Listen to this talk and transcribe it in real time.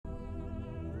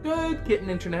Good getting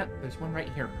internet. There's one right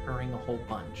here purring a whole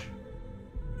bunch.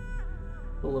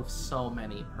 Full of so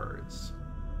many purrs.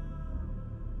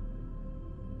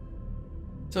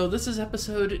 So this is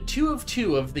episode 2 of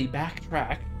 2 of the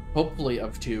backtrack. Hopefully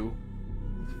of 2.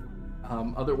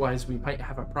 Otherwise we might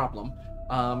have a problem.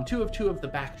 2 of 2 of the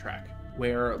backtrack.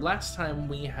 Where last time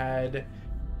we had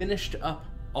finished up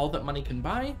all that money can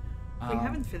buy. We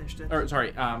haven't finished it. Or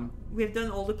sorry, we've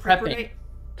done all the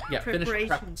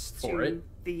preparations for it.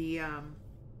 The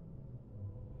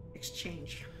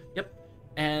exchange. Yep.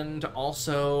 And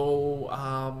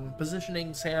also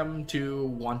positioning Sam to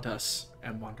want us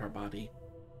and want our body.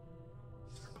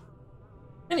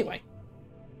 Anyway.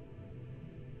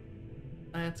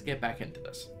 Let's get back into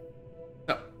this.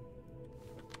 So,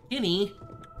 Guinea.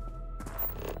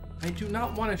 I do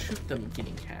not want to shoot them,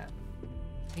 Guinea Cat.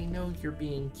 I know you're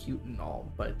being cute and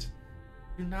all, but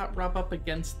do not rub up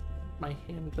against my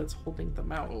hand that's holding the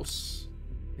mouse.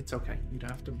 It's okay. You don't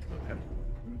have to move him.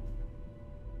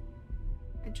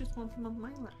 I just want him on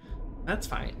my lap. That's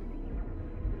fine.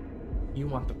 You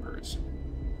want the purse.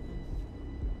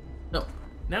 No.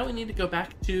 Now we need to go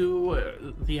back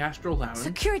to the Astral Lounge.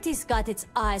 Security's got its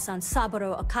eyes on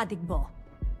Saburo Okadigbo.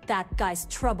 That guy's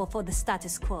trouble for the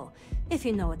status quo, if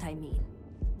you know what I mean.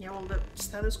 Yeah, well, the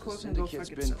status quo can go fuck Syndicate's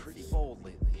been itself. pretty bold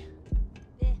lately.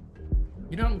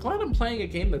 You know, I'm glad I'm playing a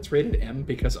game that's rated M,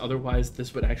 because otherwise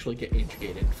this would actually get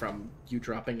age-gated from you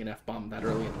dropping an F-bomb that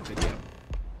early in the video.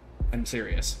 I'm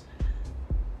serious.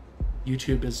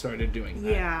 YouTube has started doing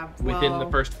that. Yeah, Within the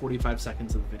first 45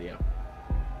 seconds of the video.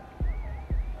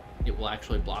 It will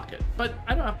actually block it. But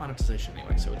I don't have monetization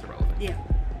anyway, so it's irrelevant. Yeah.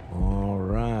 All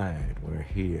right, we're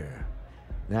here.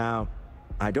 Now,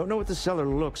 I don't know what the cellar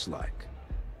looks like,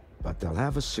 but they'll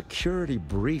have a security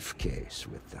briefcase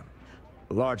with them.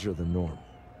 Larger than normal.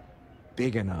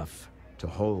 Big enough to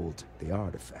hold the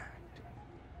artifact.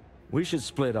 We should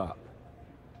split up.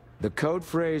 The code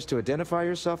phrase to identify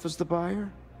yourself as the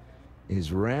buyer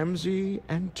is Ramsey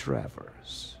and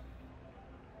Travers.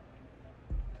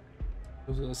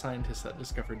 Those are the scientists that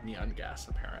discovered neon gas,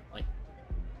 apparently.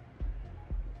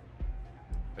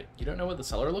 But you don't know what the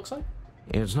cellar looks like?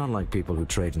 It's not like people who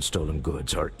trade in stolen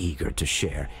goods are eager to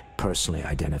share personally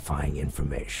identifying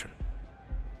information.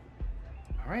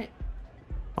 Alright.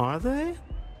 Are they?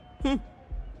 Got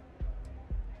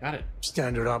it.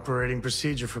 Standard operating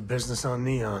procedure for business on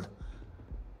Neon.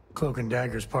 Cloak and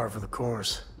dagger's par for the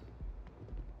course.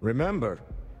 Remember,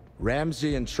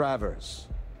 Ramsey and Travers.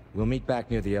 We'll meet back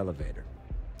near the elevator.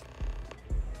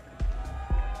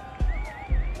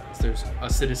 There's a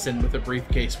citizen with a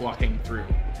briefcase walking through.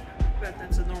 But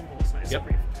that's a normal size Yep.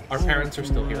 briefcase. Our parents are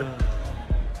still here.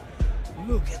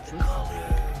 Look at the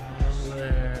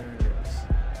colors.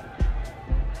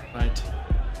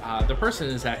 But the person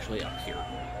is actually up here.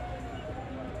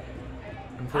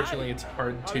 Unfortunately, it's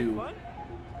hard to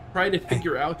try to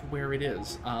figure out where it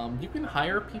is. You can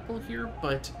hire people here,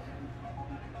 but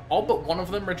all but one of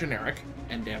them are generic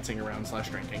and dancing around /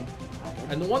 drinking.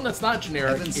 And the one that's not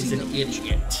generic is an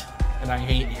idiot. And I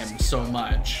hate him so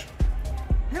much.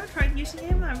 I haven't tried using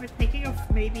him. I've been thinking of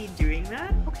maybe doing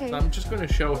that. Okay. So I'm just going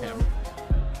to show him.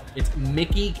 It's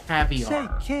Mickey Caviar. Say,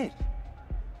 kid,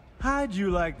 how'd you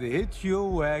like to hitch your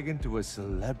wagon to a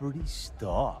celebrity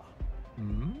star?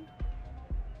 Hmm?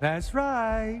 That's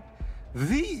right.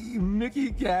 The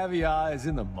Mickey Caviar is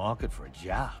in the market for a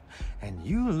job, and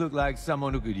you look like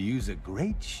someone who could use a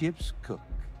great ship's cook.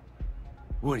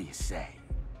 What do you say?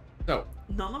 So,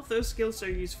 None of those skills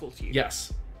are useful to you.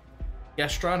 yes.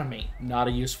 Gastronomy, not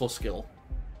a useful skill.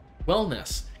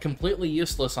 Wellness, completely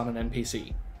useless on an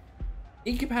NPC.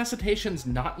 Incapacitation's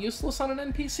not useless on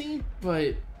an NPC,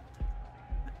 but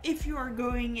If you are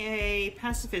going a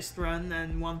pacifist run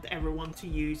and want everyone to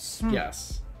use...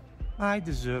 yes. I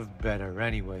deserve better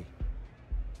anyway.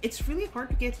 It's really hard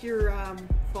to get your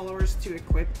followers to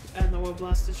equip a Nova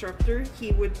Blast Disruptor.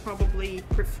 He would probably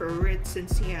prefer it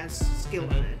since he has skill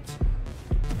in it.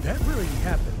 That really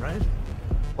happened, right?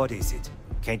 What is it?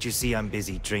 Can't you see I'm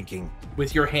busy drinking?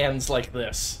 With your hands like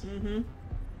this. Mm-hmm.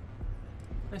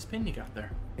 Nice pin you got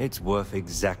there. It's worth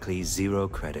exactly 0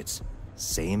 credits.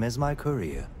 Same as my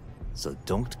career. So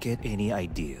don't get any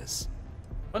ideas.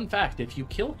 Fun fact, if you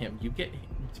kill him, you get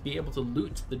to be able to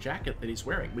loot the jacket that he's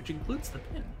wearing, which includes the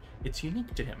pin. It's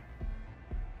unique to him.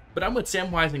 But I'm with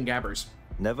Samwise and Gabbers.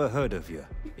 Never heard of you.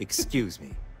 Excuse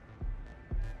me.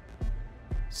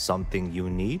 Something you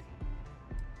need?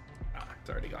 Ah, it's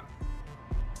already gone.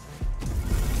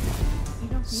 You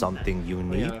don't need Something you Oh,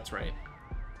 need? yeah, that's right.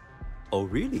 Oh,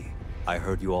 really? I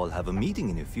heard you all have a meeting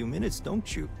in a few minutes,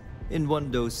 don't you? In one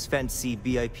of those fancy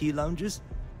VIP lounges?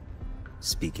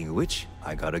 Speaking of which,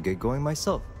 I gotta get going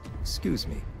myself. Excuse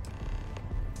me.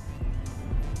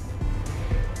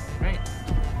 Right.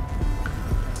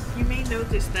 You may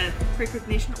notice that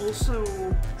precognition also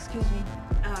Excuse me.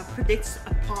 predicts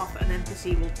a path an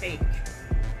NPC will take.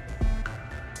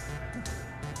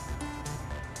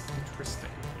 Interesting.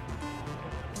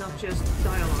 Not just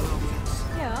dialogue options.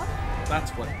 Yeah.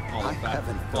 That's what all of that,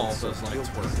 all of those lights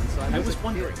were. I was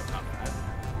wondering about that.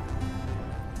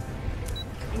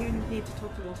 You need to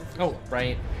talk to Walter first. Oh,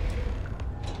 right.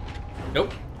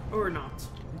 Nope. Or not.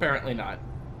 Apparently not.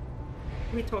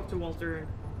 We talked to Walter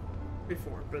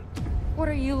before, but... What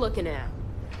are you looking at?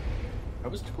 I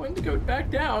was going to go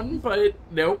back down, but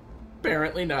nope.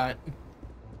 Apparently not.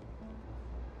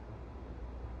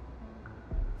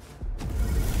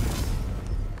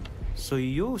 So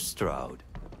you're Stroud.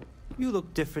 You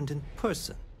look different in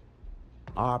person.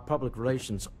 Our public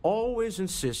relations always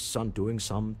insists on doing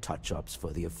some touch-ups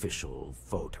for the official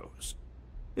photos.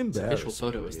 The official Embarrassing,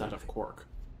 photo is that really. of Quark.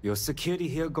 Your security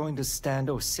here going to stand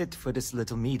or sit for this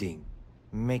little meeting,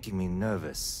 making me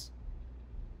nervous.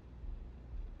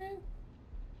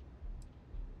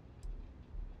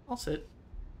 I'll sit.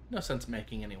 No sense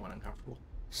making anyone uncomfortable.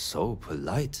 So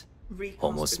polite. recast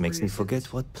Almost the makes me previous forget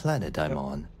series. what planet I'm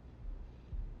on.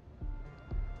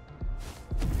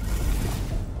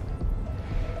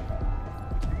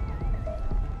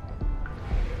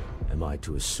 Am I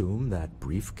to assume that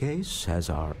briefcase has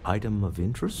our item of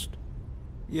interest?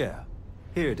 Yeah,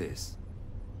 here it is.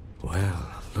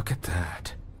 Well, look at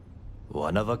that.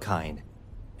 One of a kind.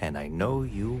 And I know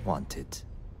you want it.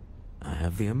 I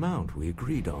have the amount we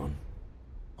agreed on.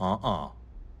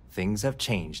 Things have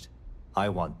changed. I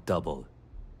want double.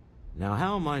 Now,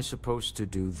 how am I supposed to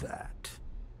do that?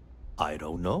 I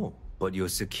don't know, but your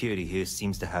security here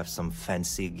seems to have some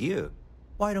fancy gear.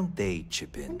 Why don't they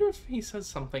chip I in? wonder if he says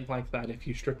something like that if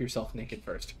you strip yourself naked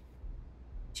first.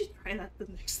 Should try that the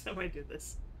next time I do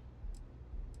this.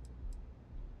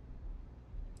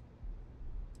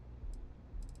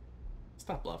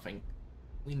 Stop bluffing.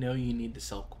 We know you need to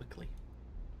sell quickly.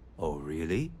 Oh,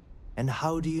 really? And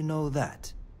how do you know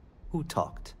that? Who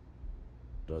talked?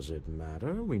 Does it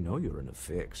matter? We know you're in a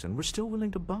fix, and we're still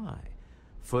willing to buy.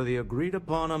 For the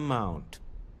agreed-upon amount.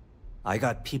 I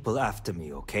got people after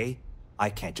me, okay? I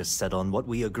can't just settle on what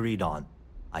we agreed on.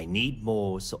 I need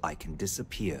more so I can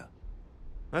disappear.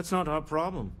 That's not our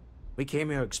problem. We came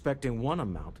here expecting one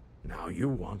amount. Now you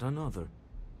want another.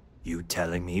 You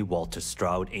telling me Walter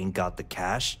Stroud ain't got the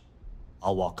cash?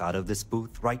 I'll walk out of this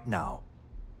booth right now.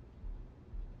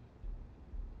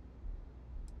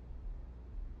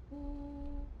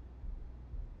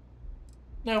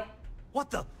 No. What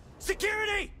the?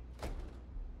 Security!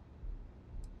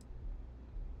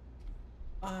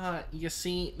 You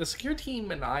see, the security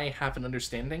team and I have an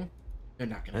understanding. They're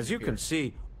not gonna As you interfere. can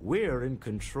see, we're in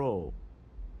control.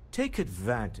 Take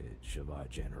advantage of our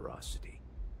generosity.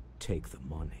 Take the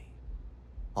money.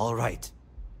 All right.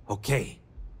 Okay.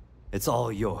 It's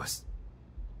all yours.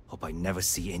 Hope I never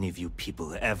see any of you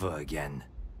people ever again.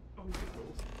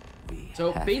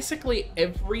 So basically,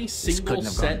 every single couldn't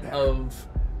have set gone of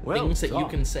Well things that you done.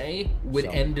 can say would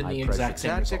Some end in the high-pressure exact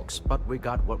same tactics, result. but we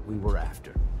got what we were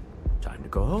after. Time to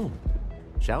go home.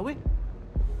 Shall we?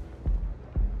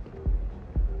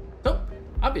 So,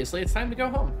 obviously, it's time to go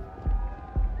home.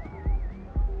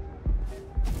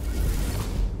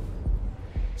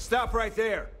 Stop right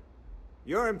there.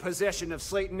 You're in possession of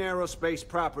Slayton Aerospace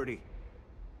property.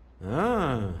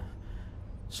 Ah.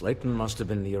 Slayton must have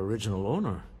been the original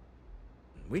owner.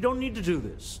 We don't need to do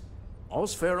this.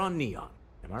 All's fair on Neon.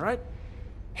 Am I right?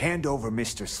 Hand over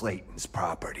Mr. Slayton's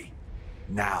property.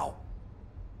 Now.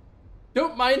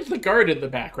 Don't mind the guard in the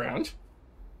background.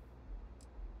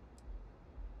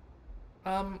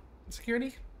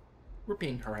 Security? We're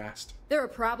being harassed. There a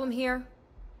problem here?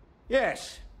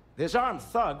 Yes. This armed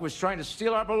thug was trying to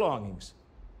steal our belongings.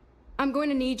 I'm going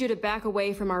to need you to back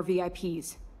away from our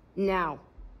VIPs. Now.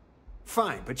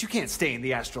 Fine, but you can't stay in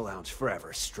the Astro Lounge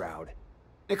forever, Stroud.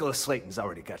 Nicholas Slayton's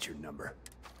already got your number.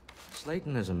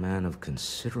 Slayton is a man of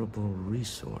considerable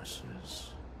resources.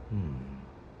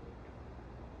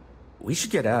 We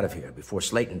should get out of here before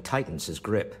Slayton tightens his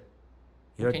grip.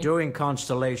 You're Okay. doing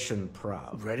Constellation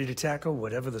proud. Ready to tackle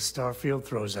whatever the Starfield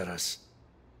throws at us.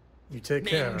 You take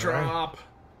care, Name all right? drop.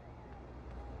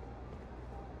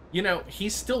 You know,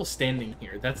 he's still standing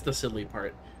here. That's the silly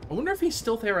part. I wonder if he's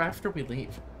still there after we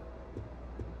leave.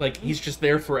 Like, he's just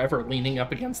there forever, leaning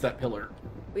up against that pillar.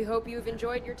 We hope you've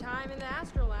enjoyed your time in the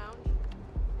Astro Lounge.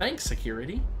 Thanks,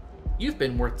 security. You've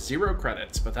been worth 0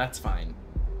 credits, but that's fine.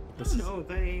 This is... No,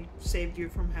 they saved you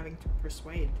from having to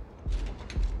persuade.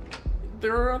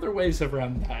 There are other ways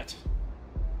around that.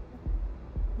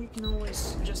 You can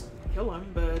always just kill him,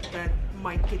 but that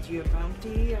might get you a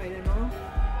bounty, I don't know.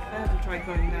 I haven't tried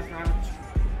going that route.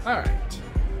 Alright.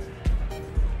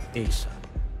 Asa.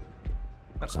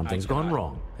 Something's gone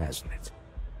wrong, hasn't it?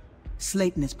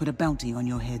 Slayton has put a bounty on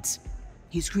your heads.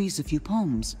 He's greased a few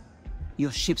palms. Your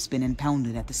ship's been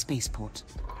impounded at the spaceport.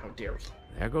 How dare he?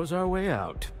 There goes our way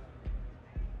out.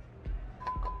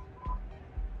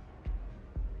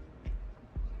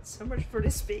 So much for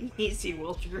this being easy,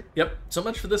 Walter. Yep, so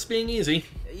much for this being easy.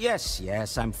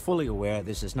 Yes, I'm fully aware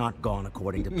this has not gone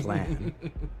according to plan.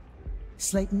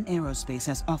 Slayton Aerospace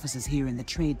has offices here in the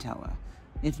trade tower.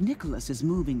 If Nicholas is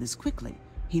moving this quickly,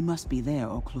 he must be there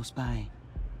or close by.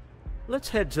 Let's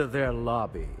head to their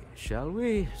lobby, shall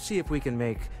we? See if we can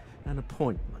make an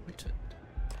appointment.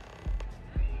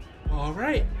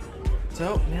 Alright,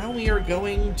 so now we are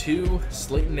going to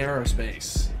Slayton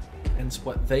Aerospace. Hence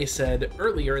what they said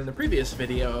earlier in the previous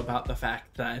video about the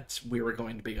fact that we were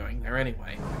going to be going there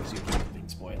anyway, because you keep giving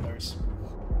spoilers.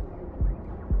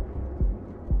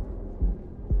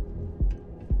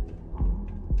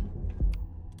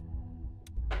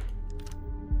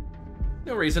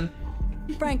 No reason.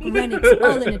 Frank Rennick's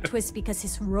all in a twist because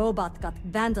his robot got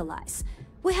vandalized.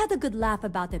 We had a good laugh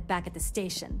about it back at the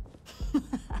station.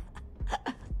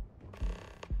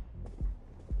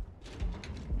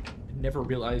 Never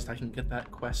realized I can get that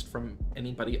quest from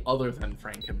anybody other than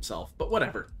Frank himself, but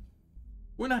whatever.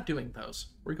 We're not doing those.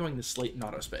 We're going to Slayton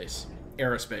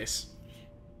Aerospace.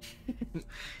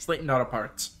 Slayton Auto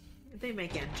Parts. They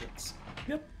make engines.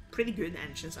 Yep. Pretty good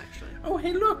engines, actually. Oh,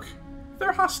 hey, look!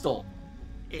 They're hostile.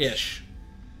 Ish.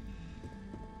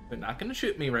 They're not going to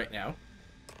shoot me right now.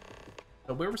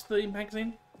 So where was the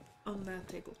magazine? On that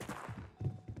table.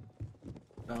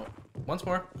 So, once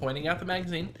more, pointing out the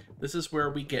magazine. This is where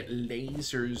we get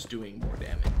lasers doing more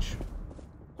damage.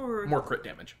 Or more crit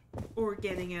damage. Or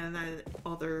getting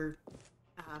another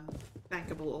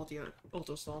bankable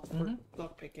auto slot for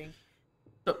lockpicking.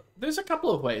 So, there's a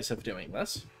couple of ways of doing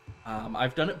this.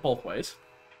 I've done it both ways.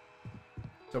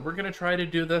 So we're going to try to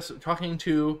do this talking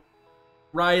to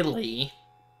Riley.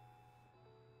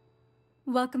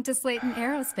 Welcome to Slayton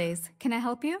Aerospace. Can I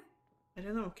help you? I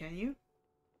don't know, can you?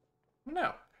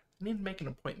 No. I need to make an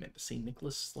appointment to see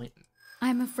Nicholas Slayton.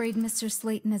 I'm afraid Mr.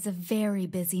 Slayton is a very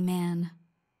busy man.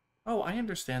 Oh, I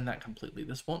understand that completely.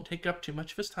 This won't take up too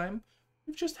much of his time.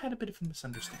 We've just had a bit of a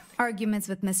misunderstanding. Arguments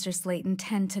with Mr. Slayton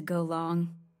tend to go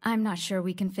long. I'm not sure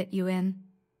we can fit you in.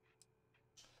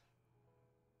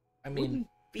 I mean,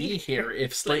 be here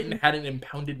if Slayton hadn't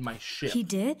impounded my ship. He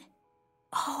did?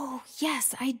 Oh,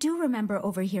 yes, I do remember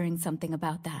overhearing something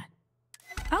about that.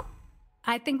 Oh,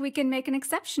 I think we can make an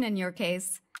exception in your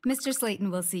case. Mr.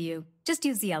 Slayton will see you. Just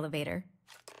use the elevator.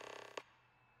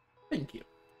 Thank you.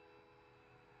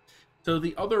 So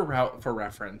the other route for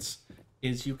reference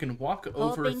is you can walk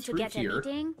over Hoping through to get here. A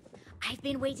meeting? I've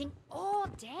been waiting all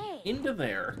day. Into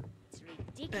there. It's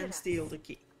ridiculous. And steal the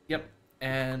key. Yep.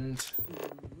 And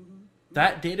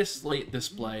that data slate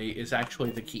display is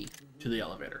actually the key to the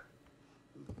elevator.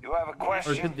 You have a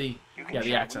question? Or to the,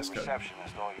 the access code.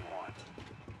 Receptionist all you want.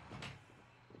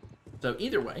 So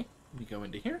either way, we go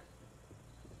into here.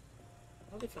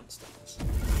 All the fun stuff.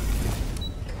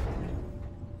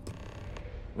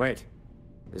 Wait.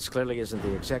 This clearly isn't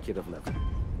the executive level.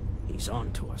 He's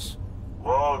on to us.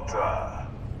 Walter.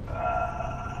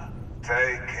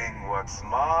 Taking what's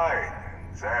mine,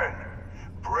 then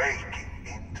breaking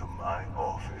into my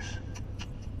office.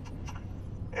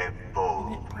 A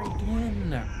bold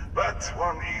Again. but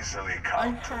one easily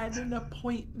countered. I had an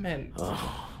appointment.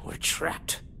 Oh, we're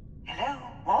trapped. Hello,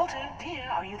 Walter, dear,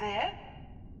 are you there?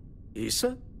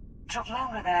 Issa? Took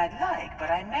longer than I'd like, but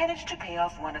I managed to pay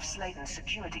off one of Slayton's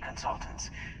security consultants.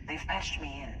 They've patched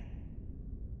me in.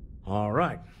 All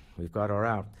right. We've got her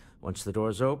out. Once the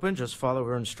door's open, just follow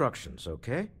her instructions,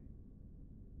 okay?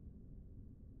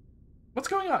 What's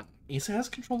going on? Issa has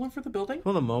control over the building?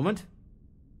 For the moment.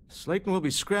 Slayton will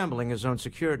be scrambling his own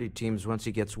security teams once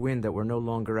he gets wind that we're no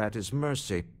longer at his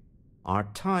mercy. Our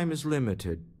time is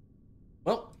limited.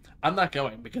 Well, I'm not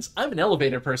going, because I'm an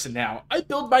elevator person now. I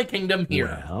build my kingdom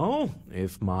here. Well,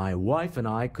 if my wife and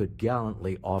I could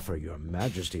gallantly offer your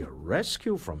majesty a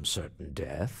rescue from certain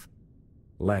death,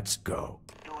 let's go.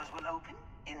 Doors will open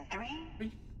in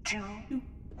 3, 2,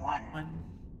 1.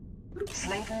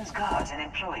 Slayton's guards and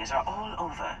employees are all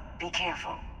over. Be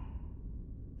careful.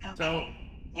 Okay.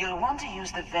 You'll want to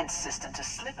use the vent system to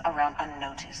slip around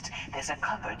unnoticed. There's a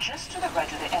cupboard just to the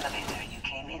right of the elevator you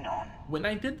came in on. When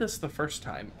I did this the first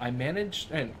time, I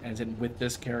managed, and as in with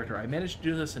this character, I managed to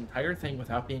do this entire thing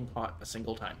without being caught a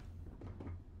single time.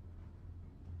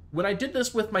 When I did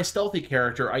this with my stealthy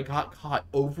character, I got caught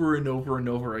over and over and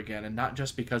over again, and not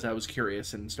just because I was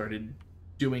curious and started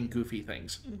doing goofy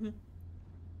things. Mm-hmm.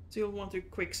 So you'll want to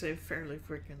quick save fairly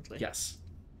frequently. Yes.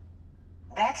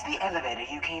 That's the elevator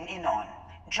you came in on.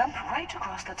 Jump right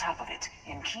across the top of it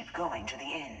and keep going to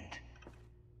the end.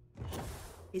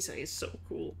 Isa is so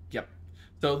cool. Yep.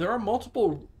 So there are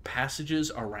multiple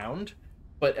passages around,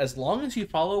 but as long as you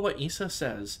follow what Isa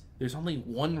says, there's only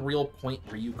one real point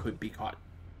where you could be caught.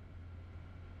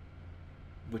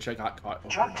 Which I got caught over.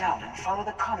 Drop down and follow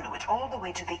the conduit all the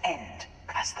way to the end,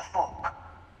 past the fork.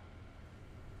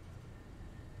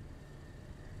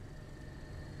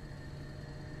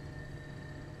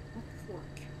 What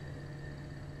fork?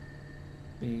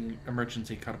 The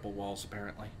emergency cuttable walls,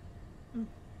 apparently. I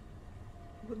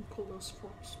wouldn't call those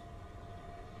forks.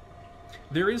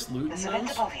 There is loot in There's a vent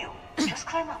those, above you. Just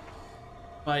climb up.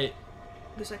 but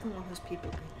The second one has people.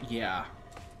 yeah.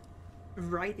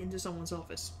 Right into someone's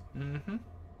office. Mm-hmm.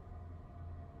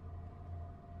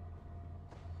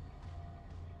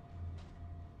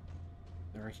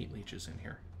 There are heat leeches in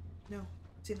here. No,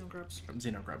 xenogrubs.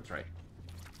 Xenogrubs, right.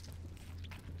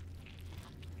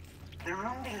 The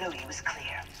room below you is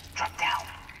clear. Drop down.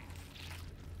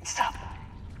 Stop.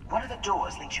 One of the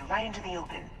doors leads you right into the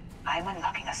open. I'm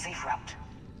unlocking a safe route.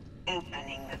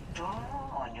 Opening the door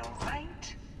on your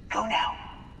right. Go now.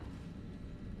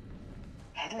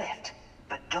 Head left,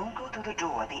 but don't go through the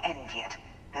door at the end yet.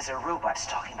 There's a robot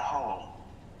stalking the hall.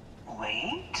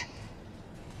 Wait.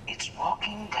 It's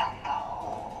walking down the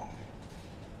hall.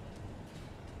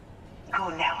 Go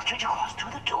now, straight across to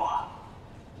the door.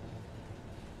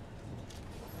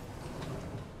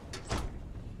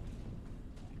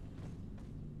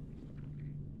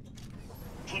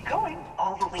 Keep going,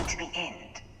 all the way to the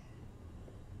end.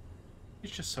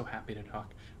 He's just so happy to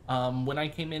talk. When I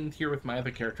came in here with my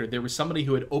other character, there was somebody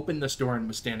who had opened this door and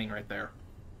was standing right there.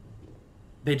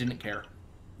 They didn't care.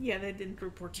 Yeah, they didn't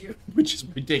report you. Which is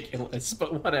ridiculous,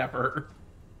 but whatever.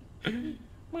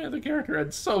 My other character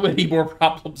had so many more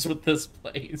problems with this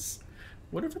place.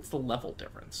 What if it's the level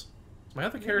difference? My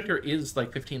other character is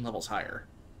like 15 levels higher.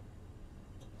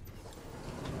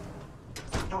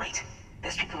 Wait,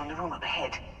 there's people in the room up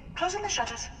ahead. Closing the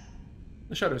shutters.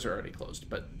 The shutters are already closed,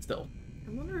 but still.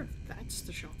 I wonder if that's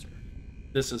the shelter.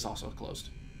 This is also closed.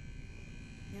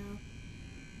 Yeah.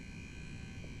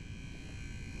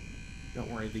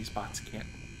 Don't worry, these bots can't.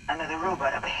 Another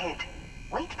robot up ahead.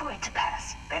 Wait for it to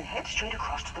pass, then head straight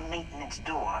across to the maintenance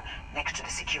door next to the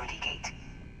security gate.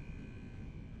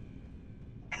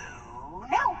 Go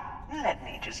now. Let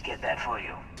me just get that for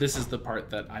you. This is the part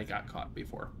that I got caught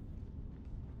before.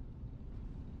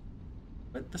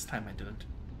 But this time I didn't.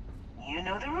 You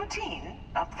know the routine.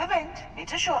 Up the vent.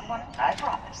 It's a short one, I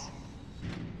promise.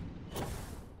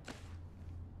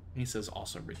 He says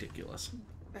also ridiculous.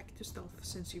 Back to stealth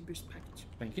since you boost package.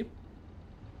 Thank you.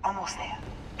 Almost there.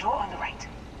 Door on the right.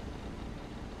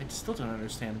 I still don't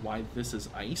understand why this is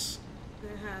ice.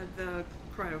 They had the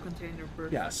cryo container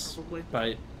burst. Yes, probably.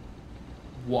 but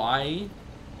why?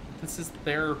 This is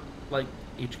their, like,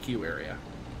 HQ area.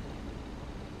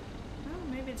 Well,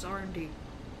 maybe it's R&D. You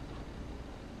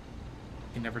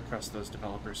can never trust those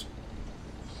developers.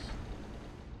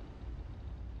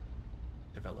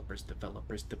 Developers.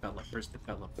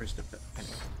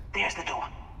 Anyway. There's the door.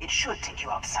 It should take you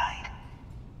outside.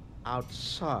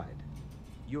 Outside?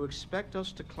 You expect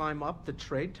us to climb up the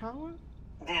trade tower?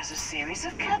 There's a series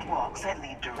of catwalks that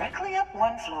lead directly up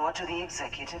one floor to the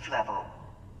executive level.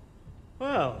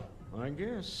 Well, I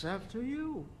guess after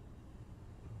you.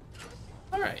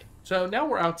 Alright, so now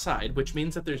we're outside, which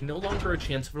means that there's no longer a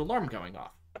chance of an alarm going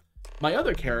off. My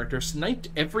other character sniped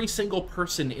every single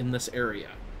person in this area,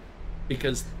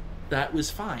 because that was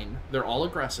fine. They're all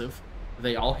aggressive,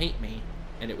 they all hate me,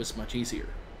 and it was much easier.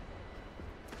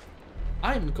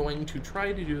 I'm going to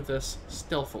try to do this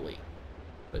stealthily,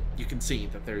 but you can see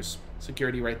that there's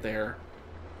security right there.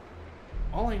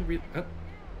 All I really...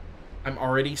 I'm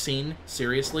already seen,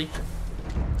 seriously.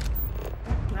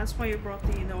 That's why you brought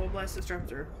the Noah Blast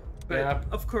Disruptor. But yeah.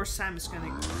 Of course Sam is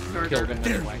gonna Kill them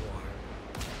anyway.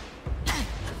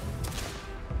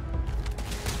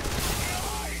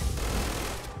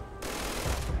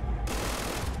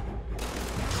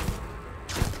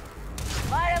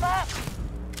 Light him up!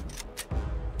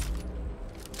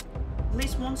 At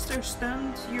least once they're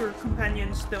stunned, your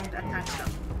companions don't attack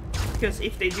them. Because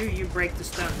if they do, you break the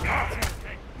stun.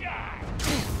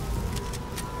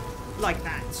 Like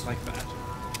that. Like that.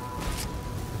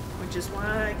 Which is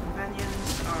why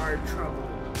companions are trouble.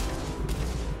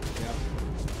 Yep.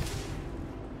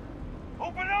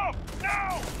 Open up!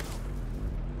 Now!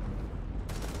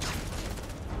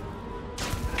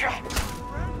 That's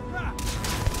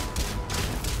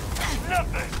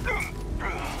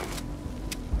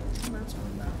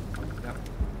one now. Yep.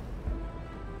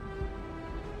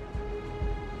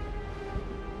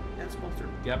 That's Walter.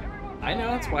 Yep. I know,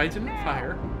 that's why I didn't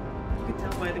fire. You can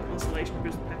tell by the constellation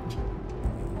perspective.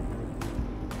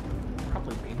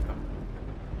 Probably beat them.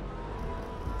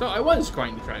 So I was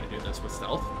going to try to do this with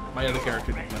stealth. My other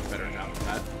character did a much better job of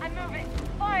that. I'm moving.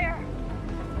 Fire!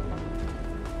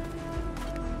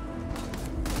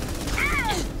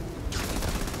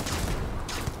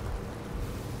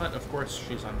 But of course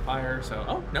she's on fire, so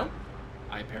oh no.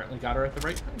 I apparently got her at the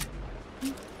right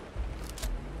time.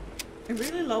 I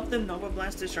really love the Nova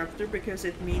Blast Disruptor because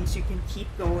it means you can keep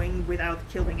going without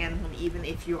killing anyone even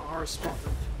if you are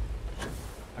spotted.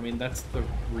 I mean, that's the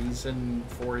reason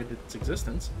for its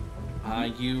existence.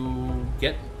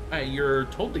 You're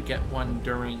told to get one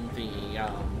during the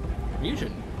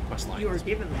fusion quest line. You are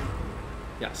given one.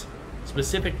 Yes,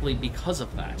 specifically because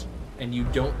of that, and you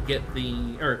don't get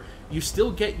you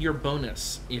still get your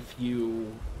bonus if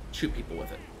you shoot people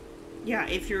with it. Yeah,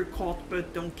 if you're caught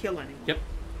but don't kill anyone. Yep,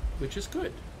 which is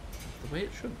good, the way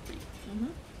it should be.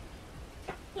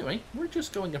 Anyway, we're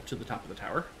just going up to the top of the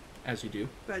tower, as you do.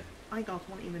 But I got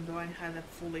one even though I had a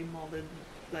fully modded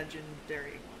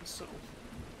legendary one, so...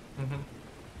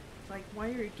 Like, why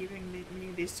are you giving me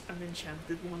this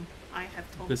unenchanted one? I have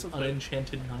tons This of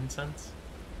unenchanted nonsense.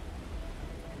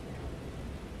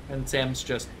 And Sam's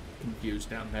just confused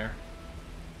down there.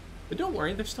 But don't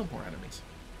worry, there's still more enemies.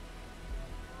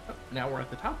 Oh, now we're at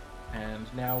the top, and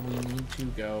now we need to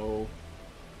go...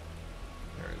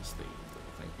 Where is the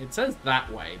little thing? It says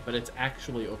that way, but it's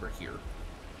actually over here.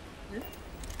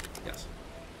 Yes.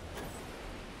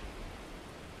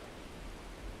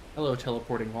 Hello,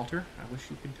 teleporting Walter. I wish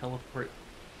you could teleport.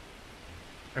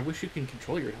 I wish you can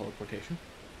control your teleportation.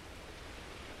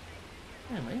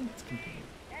 Anyway, let's continue.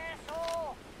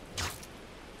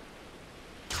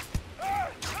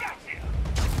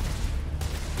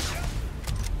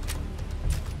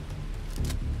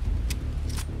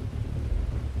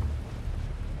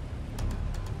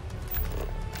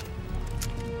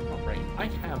 Alright, I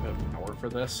have a power for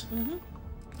this.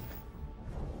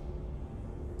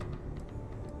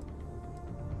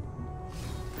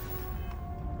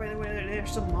 By the way,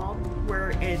 there's a mod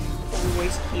where it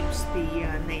always keeps the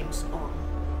names on.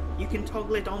 You can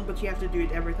toggle it on, but you have to do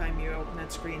it every time you open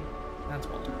that screen. That's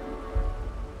Walter.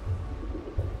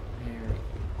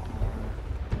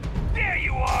 There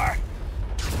you are!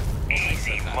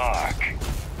 Easy mark.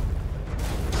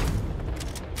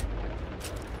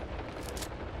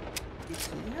 Did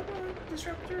he have a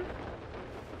disruptor?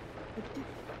 It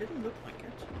didn't look like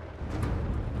it.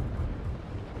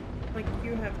 Like,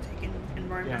 you have taken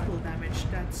environmental damage.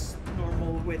 That's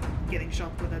normal with getting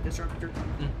shot with a disruptor.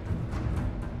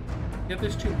 Yeah,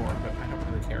 there's two more, but I don't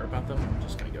really care about them. I'm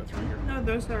just gonna go through here. No,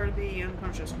 those are the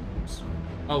unconscious ones.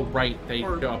 Oh, right. They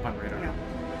show up on radar. Yeah.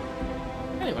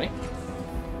 Anyway,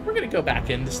 we're gonna go back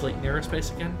into Slayton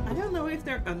Aerospace again. I don't know if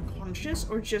they're unconscious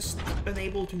or just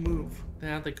unable to move.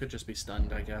 Yeah, they could just be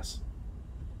stunned, I guess.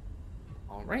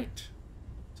 Alright.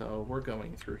 So we're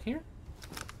going through here.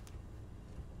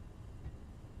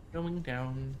 Going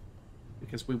down.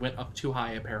 Because we went up too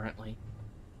high, apparently.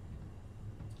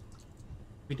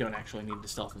 We don't actually need to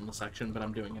stealth in the section, but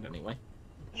I'm doing it anyway.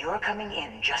 You're coming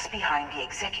in just behind the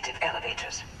executive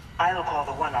elevators. I'll call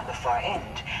the one on the far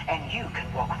end, and you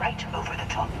can walk right over the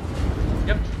top.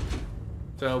 Yep.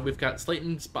 So we've got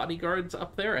Slayton's bodyguards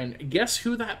up there, and guess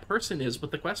who that person is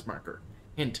with the quest marker?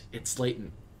 Hint, it's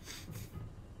Slayton.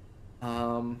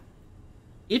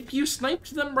 If you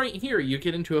sniped them right here, you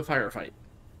get into a firefight.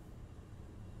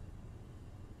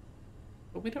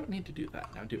 But we don't need to do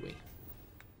that now, do we?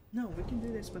 No, we can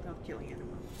do this without killing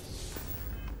anyone.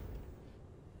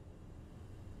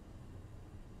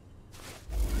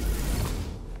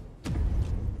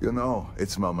 You know,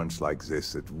 it's moments like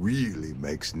this that really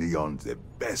makes Neon the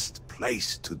best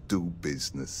place to do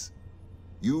business.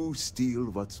 You steal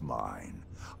what's mine.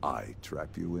 I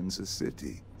trap you in the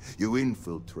city. You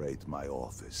infiltrate my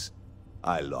office.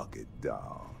 I lock it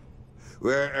down.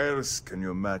 Where else can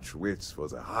you match wits for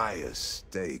the highest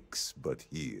stakes but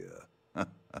here?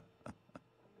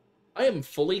 I am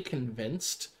fully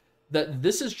convinced that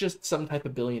this is just some type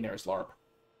of billionaire's LARP.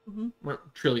 Or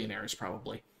trillionaires,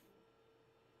 probably.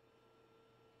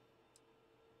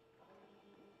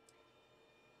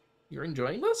 You're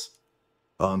enjoying this?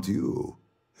 Aren't you?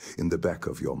 In the back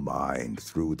of your mind,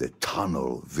 through the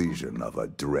tunnel vision of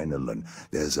adrenaline,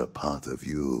 there's a part of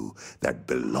you that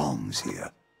belongs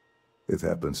here. It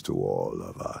happens to all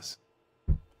of us.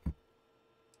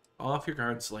 Off your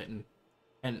guard, Slayton.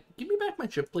 And give me back my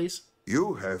chip, please.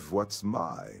 You have what's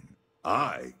mine.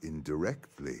 I,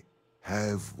 indirectly,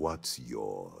 have what's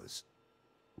yours.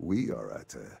 We are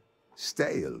at a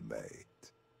stalemate.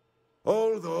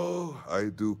 Although, I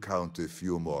do count a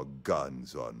few more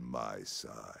guns on my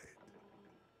side.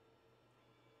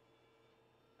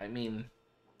 I mean...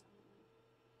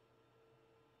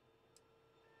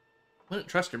 wouldn't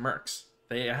trust your mercs.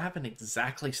 They haven't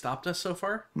exactly stopped us so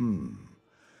far.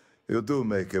 You do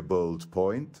make a bold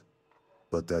point,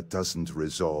 but that doesn't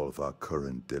resolve our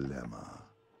current dilemma.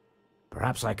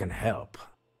 Perhaps I can help.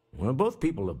 We're both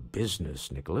people of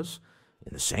business, Nicholas.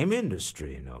 In the same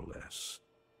industry, no less.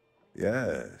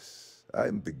 Yes,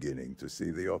 I'm beginning to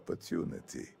see the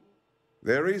opportunity.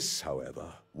 There is,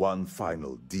 however, one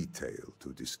final detail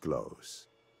to disclose.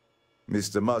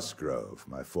 Mr. Musgrove,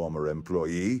 my former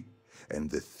employee,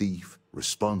 and the thief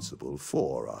responsible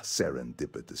for our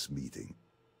serendipitous meeting,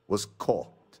 was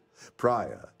caught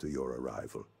prior to your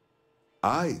arrival.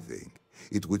 I think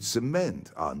it would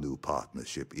cement our new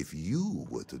partnership if you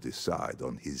were to decide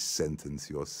on his sentence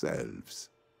yourselves.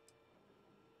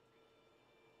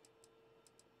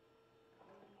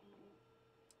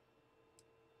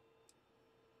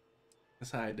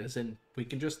 Decide, as in, we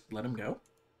can just let him go?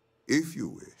 If you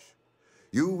wish,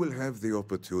 you will have the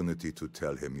opportunity to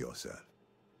tell him yourself,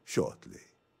 shortly.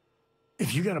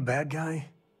 If you got a bad guy,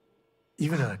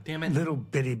 even a little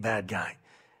bitty bad guy,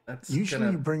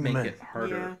 usually you bring them in. It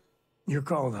harder. Yeah. Your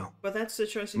call, though. But that's the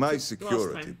choice. My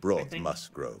security brought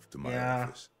Musgrove to my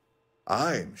office.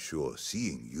 I'm sure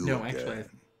seeing you again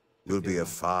will be a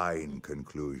fine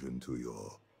conclusion to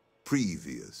your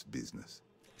previous business.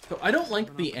 So I don't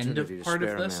like the end of part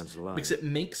of this because it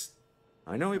makes...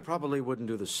 I know he probably wouldn't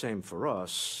do the same for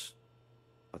us,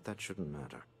 but that shouldn't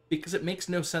matter. Because it makes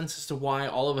no sense as to why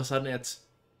all of a sudden it's,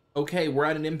 okay, we're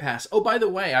at an impasse. Oh, by the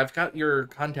way, I've got your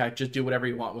contact. Just do whatever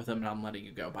you want with him and I'm letting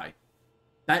you go. Bye.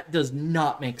 That does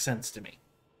not make sense to me.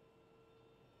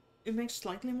 It makes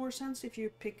slightly more sense if you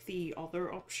pick the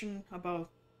other option about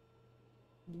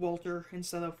Walter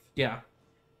instead of... Yeah.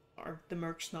 Or the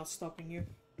mercs not stopping you.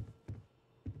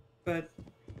 But,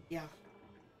 yeah.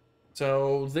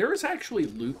 So, there is actually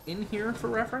loot in here for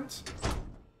reference.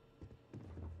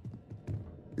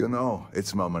 You know,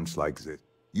 it's moments like this.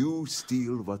 You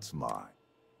steal what's mine.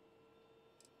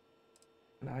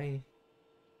 And I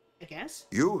guess?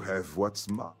 You have what's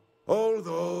mine.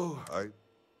 Although,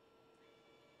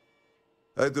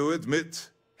 I do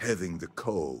admit, having the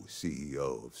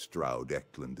co-CEO of Stroud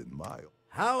Eklund in my...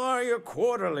 How are your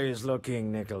quarterlies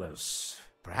looking, Nicholas?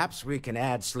 Perhaps we can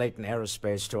add Slayton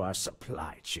Aerospace to our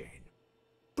supply chain,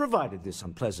 provided this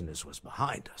unpleasantness was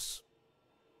behind us.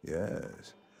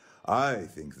 Yes, I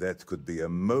think that could be a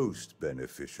most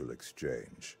beneficial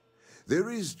exchange. There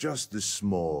is just the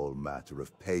small matter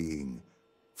of paying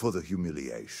for the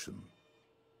humiliation.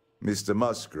 Mr.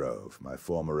 Musgrove, my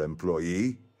former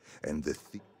employee, and the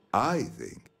thief, I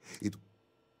think it...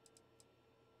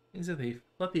 He's a thief.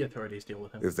 Let the authorities deal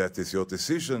with him. If that is your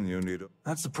decision, you need...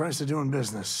 That's the price of doing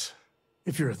business.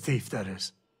 If you're a thief, that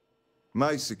is.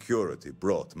 My security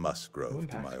brought Musgrove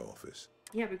to my office.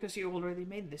 Yeah, because you already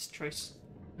made this choice.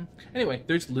 Anyway,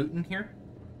 there's loot in here.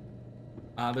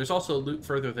 There's also loot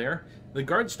further there. The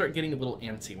guards start getting a little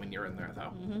antsy when you're in there,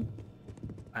 though.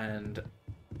 And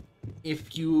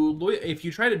if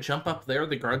you try to jump up there,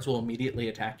 the guards will immediately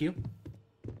attack you.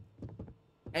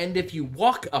 And if you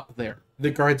walk up there, the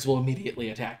guards will immediately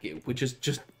attack you, which is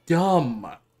just dumb.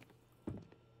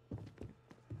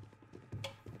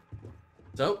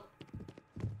 So,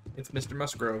 it's Mr.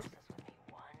 Musgrove.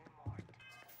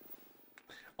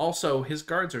 Also, his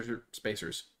guards are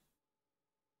spacers.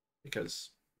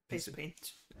 Because... Face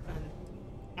paint and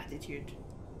attitude.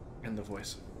 And the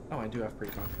voice. Oh, I do have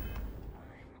precon.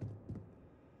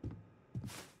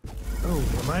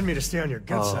 Oh, remind me to stay on your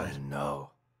good side. Oh, no.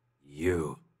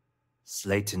 You.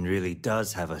 Slayton really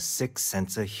does have a sick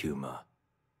sense of humor.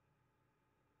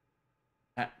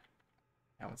 Now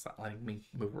it's not letting me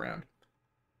move around.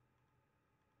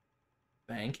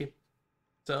 Thank you.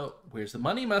 So, where's the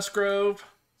money, Musgrove?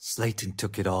 Slayton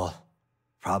took it all.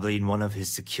 Probably in one of his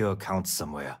secure accounts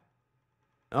somewhere.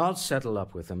 I'll settle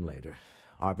up with him later.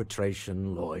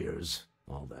 Arbitration, lawyers,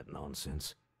 all that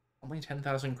nonsense. Only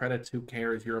 10,000 credits, who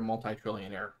cares? You're a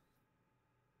multi-trillionaire.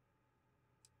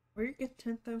 Where you get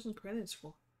 10,000 credits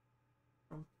from?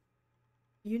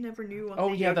 You never knew what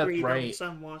Oh, the yeah, that's agreed on right.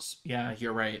 sum was. Yeah,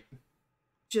 you're right.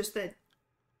 Just that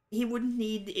he wouldn't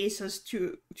need ASUS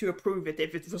to approve it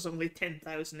if it was only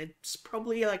 10,000. It's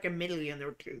probably like 1 million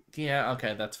or 2. Yeah,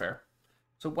 okay, that's fair.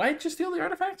 So why did you steal the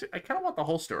artifact? I kind of want the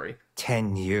whole story.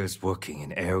 10 years working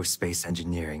in aerospace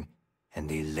engineering. and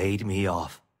they laid me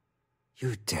off.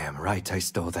 You're damn right I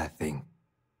stole that thing.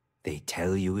 They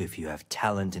tell you if you have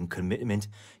talent and commitment,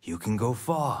 you can go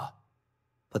far.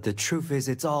 But the truth is,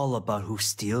 it's all about who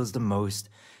steals the most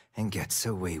and gets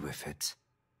away with it.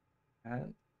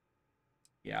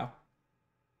 Yeah.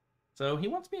 So he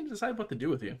wants me to decide what to do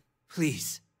with you.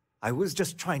 Please, I was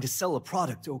just trying to sell a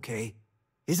product, okay?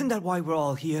 Isn't that why we're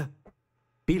all here?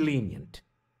 Be lenient.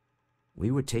 We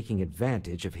were taking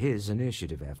advantage of his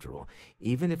initiative, after all,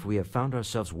 even if we have found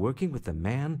ourselves working with the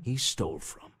man he stole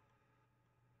from.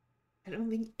 I don't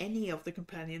think any of the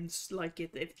companions like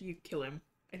it if you kill him.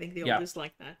 I think they all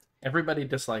dislike that. Everybody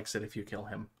dislikes it if you kill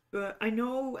him. But I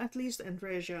know at least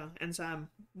Andreja and Sam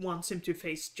wants him to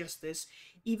face justice,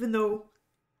 even though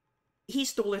he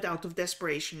stole it out of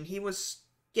desperation. He was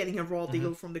getting a raw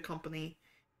deal from the company.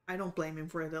 I don't blame him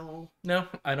for it at all. No,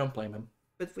 I don't blame him.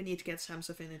 But we need to get Sam's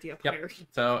affinity up higher.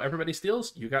 So everybody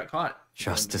steals, you got caught.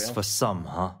 Justice for some,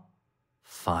 huh?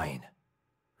 Fine.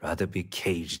 Rather be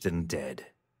caged than dead.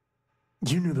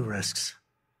 You knew the risks,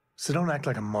 so don't act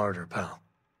like a martyr, pal.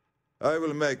 I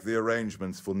will make the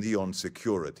arrangements for Neon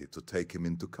Security to take him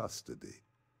into custody.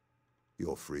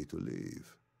 You're free to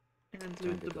leave. And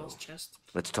loot the boss chest.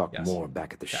 Let's talk more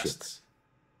back at the ship.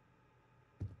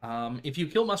 If you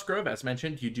kill Musgrove, as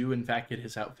mentioned, you do in fact get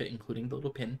his outfit, including the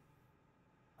little pin.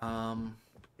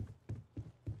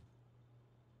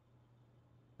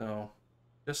 So,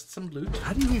 just some loot.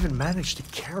 How do you even manage to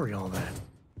carry all that?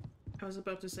 I was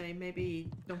about to say, maybe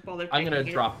don't bother. I'm gonna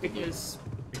drop because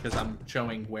I'm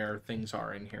showing where things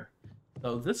are in here.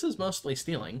 So this is mostly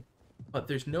stealing, but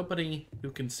there's nobody who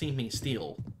can see me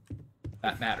steal.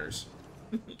 That matters.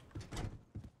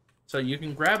 So you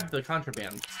can grab the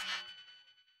contraband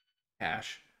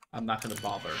cache. I'm not gonna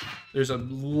bother. There's a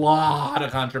lot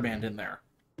of contraband in there.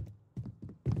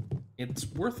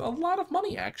 It's worth a lot of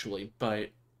money, actually, but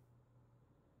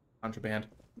contraband.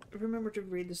 Remember to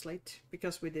read the slate,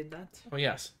 because we did that. Oh,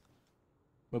 yes.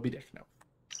 Moby Dick, no.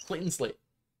 Clayton Slate.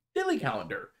 Daily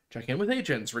calendar. Check in with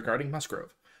agents regarding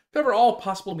Musgrove. Cover all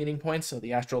possible meeting points, so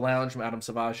the Astral Lounge, Madame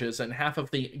Savage's, and half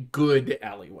of the good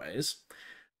alleyways.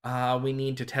 We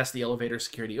need to test the elevator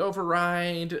security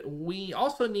override. We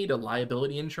also need a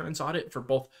liability insurance audit for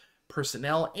both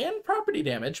personnel and property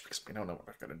damage, because we don't know what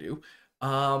we're going to do.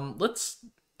 Let's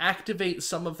activate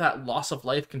some of that loss of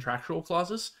life contractual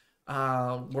clauses.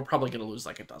 We're probably going to lose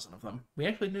like a dozen of them. We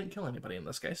actually didn't kill anybody in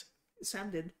this case.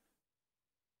 Sam did.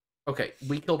 Okay,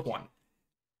 we killed one.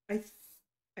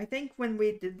 I think when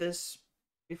we did this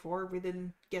before, we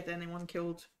didn't get anyone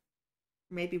killed.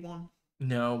 Maybe one.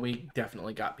 No, we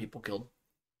definitely got people killed.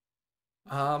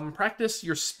 Practice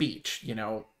your speech, you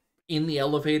know, in the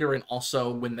elevator and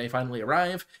also when they finally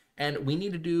arrive. And we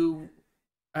need to do...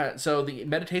 so the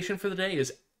meditation for the day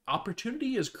is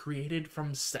opportunity is created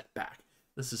from setback.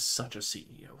 This is such a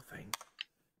CEO thing.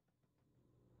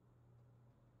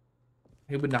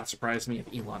 It would not surprise me if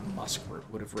Elon Musk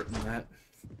would have written that.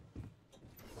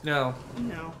 No.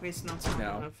 No, it's not smart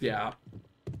enough. Yeah.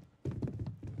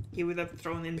 He would have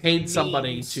thrown in paid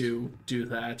somebody to do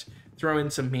that. Throw in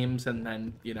some memes and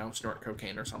then, you know, snort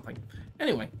cocaine or something.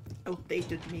 Anyway.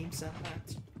 Outdated memes at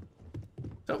that.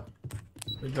 So,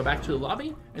 we go back to the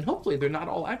lobby, and hopefully they're not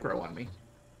all aggro on me.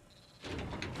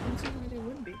 I don't see why they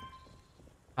would be.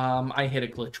 I hit a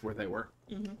glitch where they were.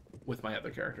 With my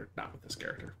other character, not with this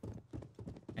character.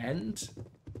 And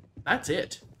that's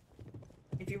it.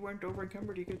 If you weren't over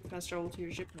encumbered, you could fast travel to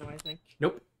your ship now, I think.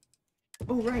 Nope.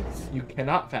 Oh, right. You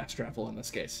cannot fast travel in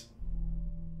this case.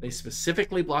 They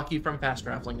specifically block you from fast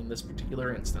traveling in this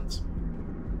particular instance.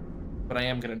 But I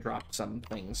am going to drop some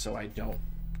things so I don't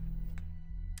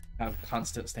have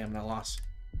constant stamina loss.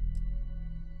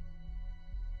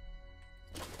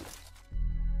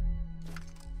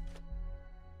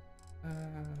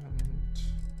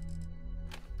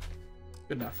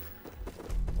 Good enough.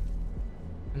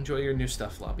 Enjoy your new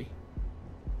stuff, lobby.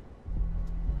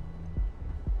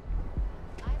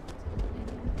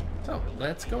 So,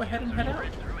 let's go ahead and head out.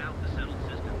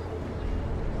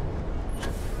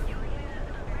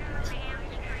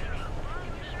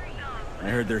 I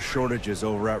heard there's shortages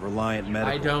over at Reliant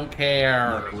Medical. I don't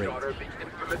care.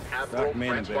 Doc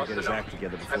Manning better get his act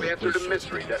together before the police answered a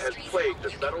mystery that has plagued the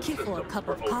settled Cue for a cup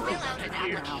of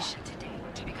coffee now.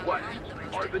 What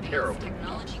are the terrible?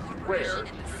 Where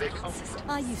do they come from?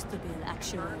 I used to be an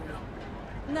actuary.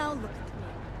 Now look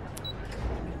at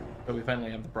me. But we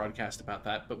finally have the broadcast about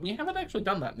that, but we haven't actually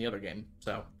done that in the other game,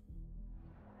 so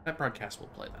that broadcast will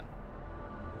play then.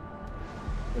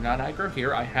 We're not aggro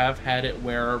here. I have had it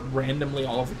where randomly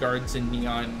all of the guards in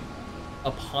Neon,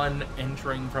 upon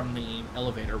entering from the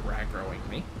elevator, were aggroing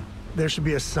me. There should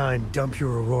be a sign, dump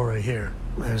your Aurora here.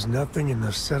 There's nothing in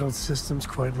the settled systems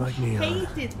quite like Neon. I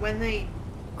hate it when they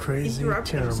Crazy, interrupt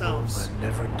terrible, themselves. but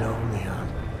never dull Neon.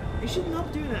 They should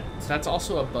not do that. That's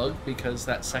also a bug because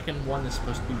that second one is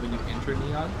supposed to be when you enter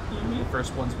Neon. The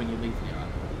first one's when you leave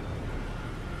Neon.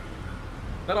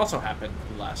 That also happened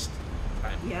the last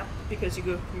time. Yeah, because you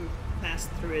go fast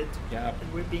through it. Yeah.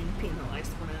 And we're being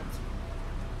penalized for that.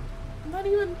 I'm not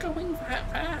even going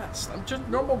that fast. I'm just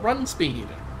normal run speed.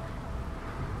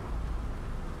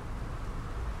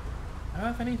 I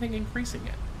don't have anything increasing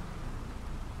it.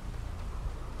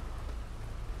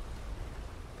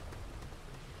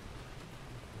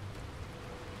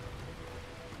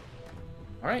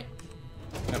 All right.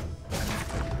 Yep.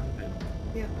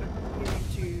 Yeah, but you need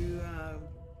to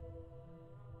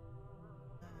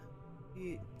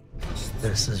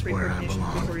This is where I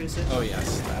belong. Oh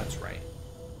yes, that's right.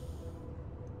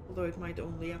 Although it might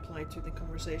only apply to the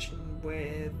conversation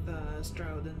with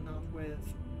Stroud and not with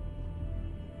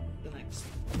the next.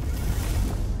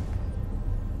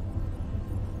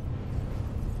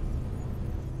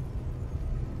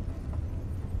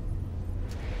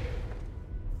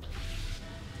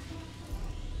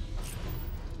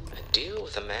 A deal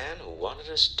with a man who wanted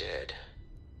us dead.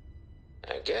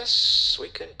 I guess we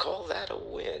can call that a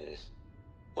win.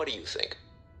 What do you think?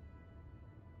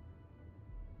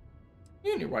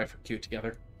 You and your wife are cute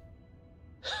together.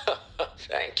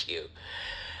 Thank you.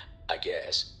 I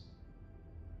guess.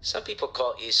 Some people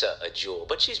call Issa a jewel,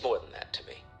 but she's more than that to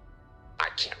me. I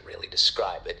can't really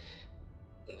describe it.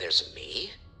 There's a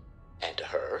me, and a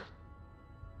her,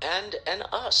 and an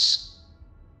us.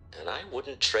 And I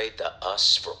wouldn't trade the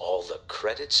us for all the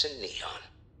credits in Neon.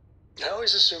 I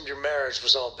always assumed your marriage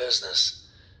was all business.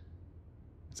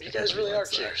 You guys really are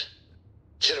cute.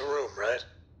 Get a room, right?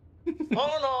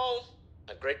 All in all,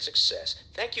 a great success.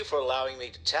 Thank you for allowing me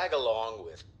to tag along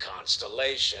with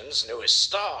Constellation's newest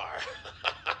star.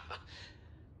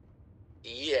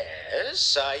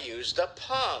 Yes, I used a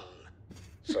pun.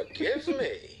 Forgive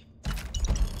me.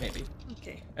 Maybe.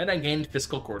 Okay. And I gained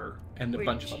fiscal quarter and a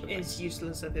bunch of other Which things. is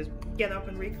useless at this. Get up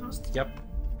and recast? Yep.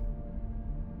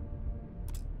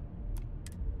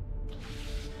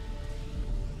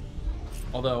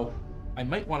 Although, I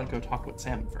might want to go talk with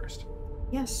Sam first.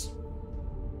 Yes.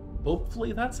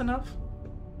 Hopefully that's enough.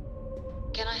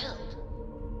 Can I help?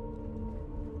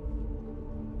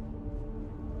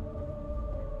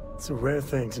 It's a rare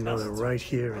thing to know that right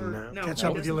here and now. No, Catch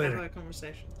up with you later. Have a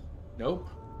conversation. Nope.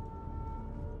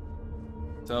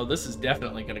 So this is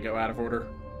definitely going to go out of order.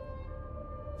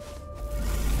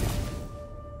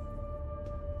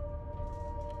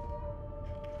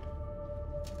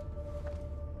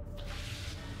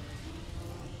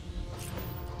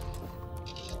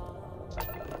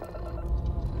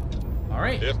 All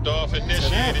right. Liftoff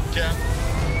initiated,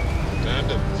 Captain. Time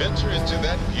to venture into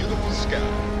that beautiful sky.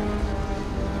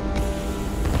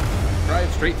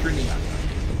 Drive straight through Neon.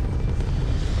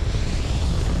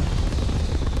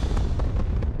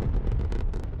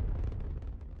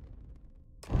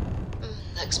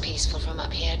 Looks peaceful from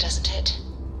up here, doesn't it?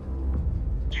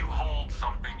 You hold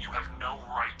something you have no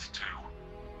right to.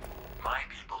 My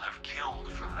people have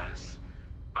killed for this.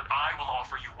 But I will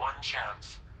offer you one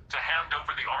chance to hand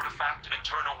over the artifact and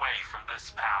turn away from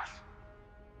this path.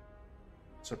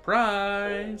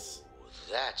 Surprise!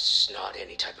 That's not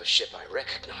any type of ship I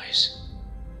recognize.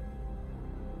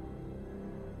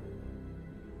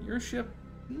 Your ship,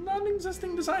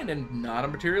 non-existing design and not a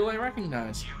material I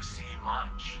recognize. You see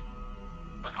much.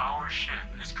 But our ship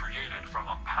is created from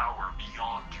a power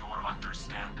beyond your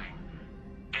understanding.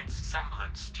 Its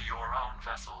semblance to your own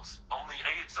vessels only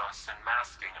aids us in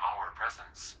masking our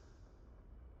presence.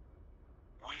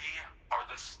 We are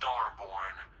the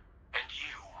Starborn, and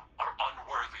you are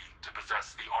unworthy to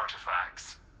possess the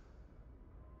artifacts.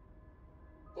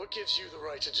 What gives you the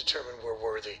right to determine we're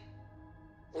worthy?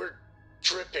 We're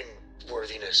dripping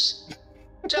worthiness.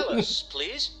 Tell us,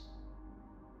 please.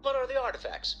 What are the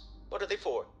artifacts? What are they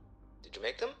for? Did you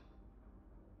make them?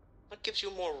 What gives you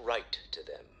more right to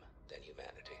them than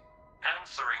humanity?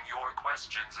 Answering your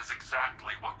questions is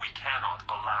exactly what we cannot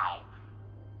allow.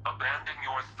 Abandon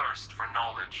your thirst for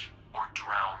knowledge, or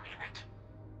drown in it.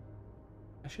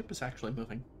 My ship is actually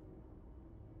moving.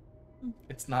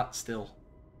 It's not still.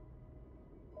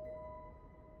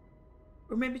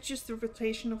 Or maybe just the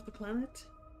rotation of the planet?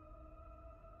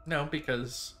 No,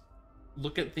 because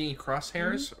look at the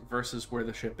crosshairs versus where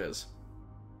the ship is.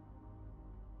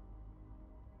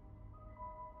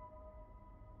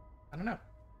 I don't know.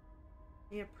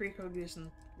 Yeah, precog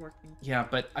isn't working. Yeah,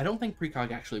 but I don't think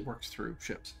precog actually works through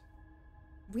ships.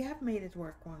 We have made it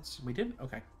work once. We did?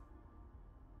 Okay.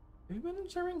 Have you been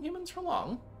observing humans for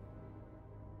long?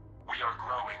 We are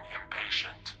growing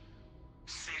impatient.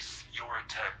 Cease your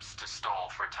attempts to stall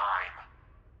for time.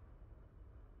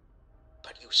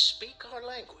 But you speak our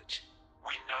language.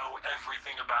 We know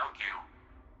everything about you.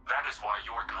 That is why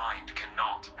your kind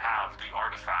cannot have the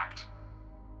artifact.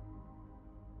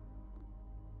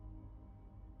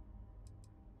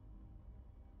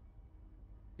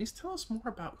 Please tell us more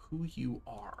about who you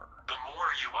are. The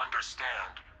more you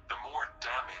understand, the more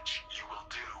damage you will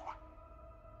do.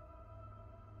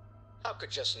 How could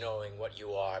just knowing what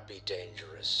you are be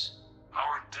dangerous?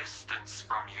 Our distance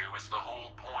from you is the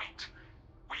whole point.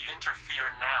 We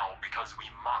interfere now because we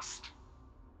must.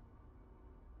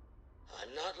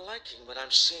 I'm not liking what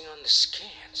I'm seeing on the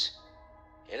scans.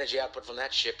 Energy output from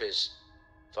that ship is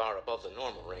far above the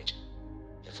normal range.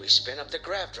 If we spin up the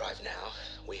grav drive now,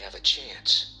 we have a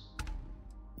chance.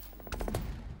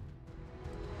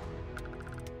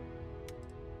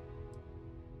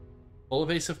 Full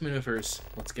evasive maneuvers.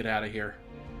 Let's get out of here.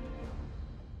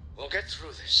 We'll get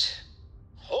through this.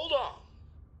 Hold on.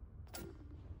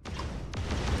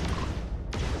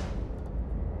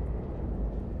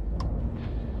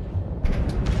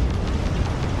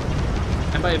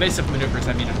 And by evasive maneuvers,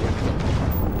 I mean I'm going to go.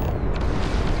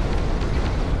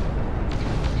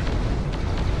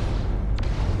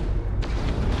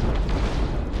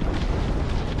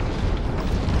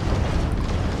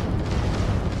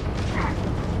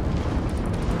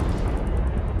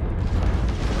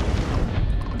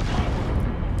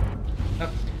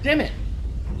 Damn it!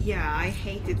 Yeah, I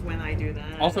hate it when I do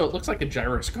that. Also, it looks like a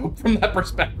gyroscope from that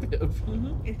perspective.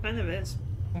 It kind of is.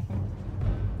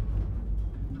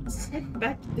 Sit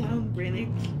back down,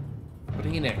 Brennick.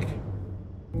 Brennick.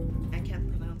 I can't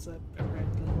pronounce that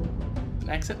correctly. An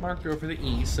accent marker over the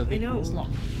E, so the E is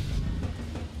long.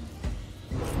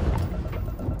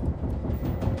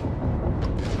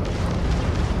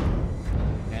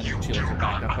 And You she do looks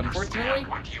not back up, unfortunately. understand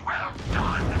what you have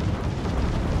done.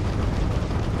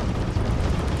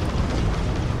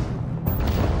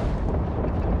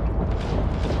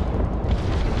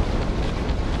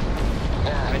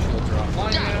 My shields are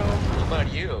offline now. I don't know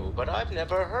about you, but I've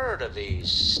never heard of these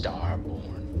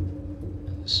Starborn.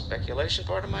 And the speculation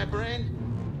part of my brain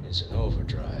is in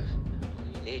overdrive.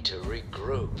 We need to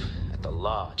regroup at the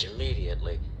lodge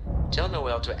immediately. Tell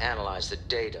Noel to analyze the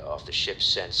data off the ship's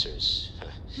sensors.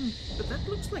 But that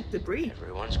looks like debris.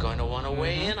 Everyone's going to want to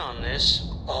weigh in on this.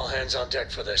 All hands on deck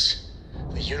for this.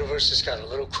 The universe has got a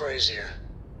little crazier.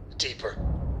 Deeper.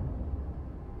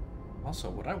 Also,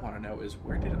 what I want to know is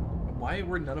why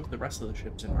were none of the rest of the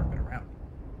ships in orbit around?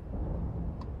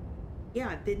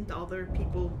 Yeah, didn't other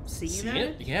people see that?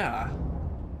 It? Yeah.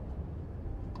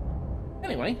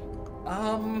 Anyway,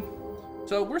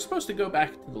 so we're supposed to go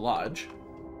back to the lodge.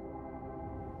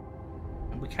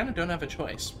 And we kind of don't have a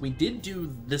choice. We did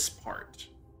do this part,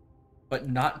 but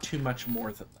not too much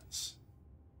more than this.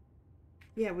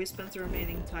 Yeah, we spent the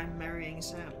remaining time marrying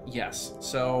Sam. Yes,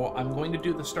 so I'm going to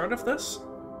do the start of this.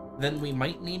 Then we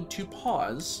might need to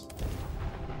pause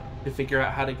to figure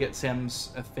out how to get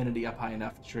Sam's affinity up high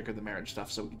enough to trigger the marriage stuff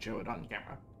so we can show it on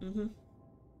camera. Mm-hmm.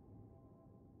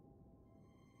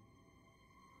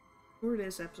 Or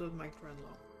this episode might run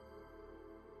long.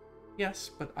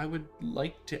 Yes, but I would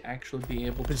like to actually be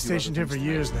able to Been stationed here for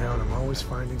years now, and I'm always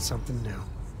finding something new.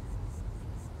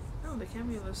 Oh, the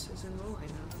Camulus is in Volheim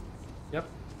now. Yep,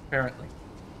 apparently.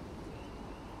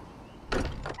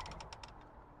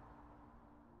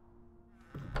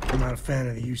 I'm not a fan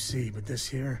of the UC, but this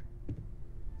here,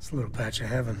 it's a little patch of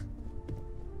heaven.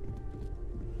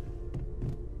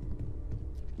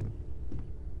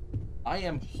 I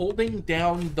am holding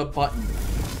down the button.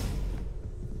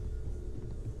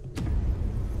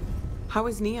 How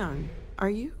is Neon? Are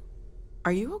you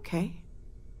okay?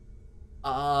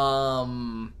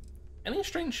 Any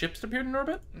strange ships appeared in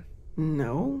orbit?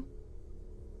 No.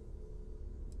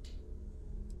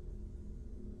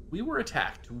 We were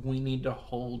attacked. We need to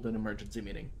hold an emergency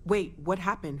meeting. Wait, what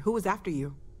happened? Who was after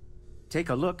you? Take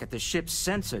a look at the ship's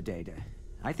sensor data.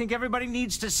 I think everybody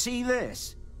needs to see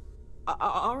this.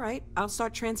 All right, I'll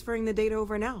start transferring the data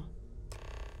over now.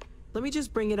 Let me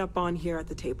just bring it up on here at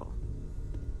the table.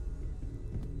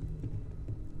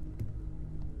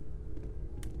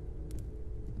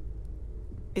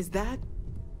 Is that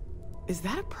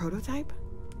a prototype?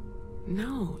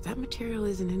 No, that material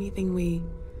isn't anything we...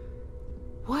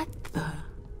 What the...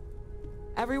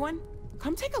 Everyone,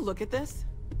 come take a look at this.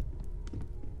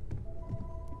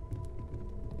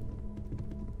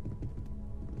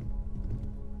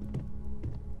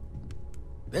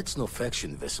 That's no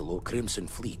faction vessel or Crimson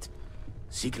Fleet.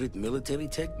 Secret military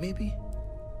tech, maybe?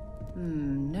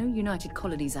 No United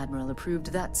Colonies Admiral approved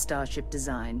that starship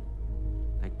design.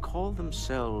 They call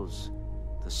themselves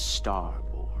the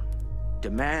Starborn.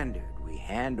 Demanded we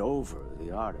hand over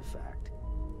the artifact.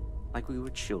 Like we were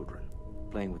children,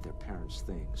 playing with their parents'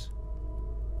 things.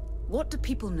 What do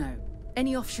people know?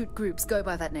 Any offshoot groups go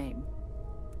by that name?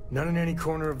 None in any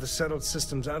corner of the settled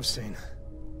systems I've seen.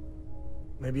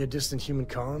 Maybe a distant human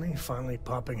colony finally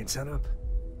popping its head up?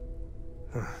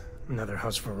 Another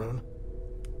house for Rune?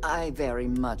 I very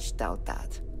much doubt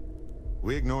that.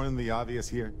 We ignoring the obvious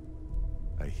here?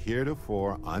 A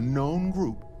heretofore unknown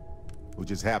group who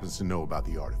just happens to know about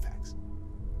the artifacts.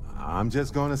 I'm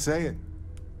just gonna say it.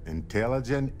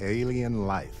 Intelligent alien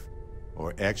life,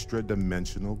 or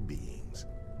extra-dimensional beings.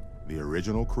 The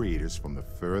original creators from the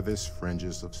furthest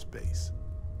fringes of space.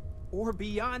 Or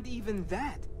beyond even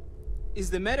that. Is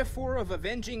the metaphor of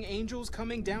avenging angels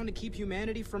coming down to keep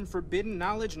humanity from forbidden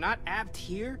knowledge not apt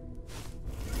here?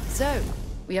 So,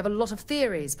 we have a lot of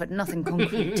theories, but nothing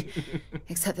concrete.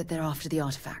 Except that they're after the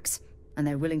artifacts, and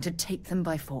they're willing to take them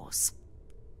by force.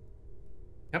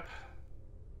 Yep.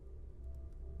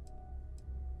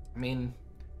 I mean,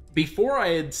 before I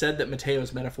had said that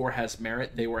Mateo's metaphor has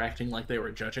merit, they were acting like they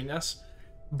were judging us.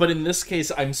 But in this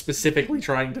case, I'm specifically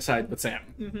trying to side with Sam.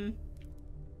 Mm-hmm.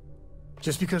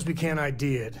 Just because we can't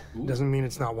ID it, doesn't mean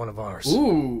it's not one of ours.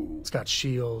 Ooh. It's got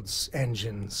shields,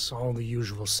 engines, all the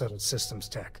usual settled systems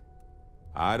tech.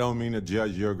 I don't mean to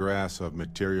judge your grasp of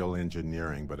material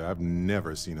engineering, but I've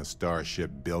never seen a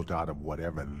starship built out of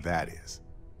whatever that is.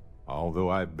 Although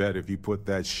I bet if you put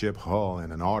that ship hull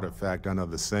and an artifact under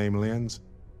the same lens,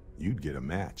 you'd get a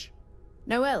match.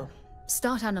 Noel,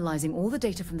 start analyzing all the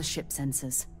data from the ship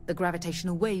sensors. The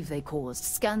gravitational wave they caused,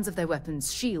 scans of their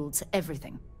weapons, shields,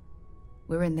 everything.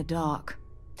 We're in the dark.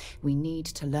 We need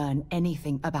to learn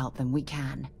anything about them we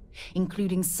can,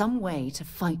 including some way to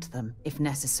fight them if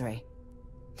necessary.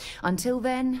 Until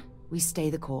then, we stay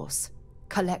the course,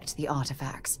 collect the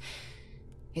artifacts.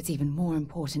 It's even more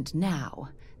important now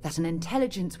that an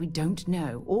intelligence we don't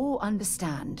know or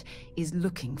understand is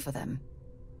looking for them.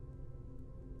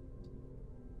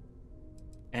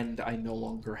 And I no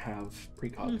longer have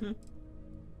precog. Mm-hmm.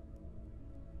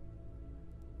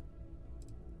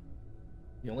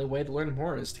 The only way to learn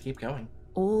more is to keep going.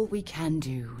 All we can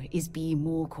do is be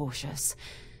more cautious,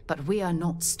 but we are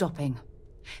not stopping.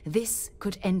 This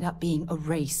could end up being a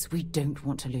race we don't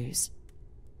want to lose.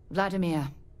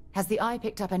 Vladimir, has the Eye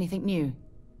picked up anything new?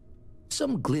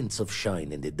 Some glints of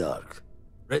shine in the dark.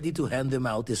 Ready to hand them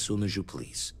out as soon as you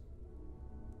please.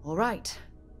 All right.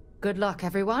 Good luck,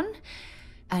 everyone.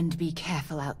 And be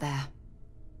careful out there.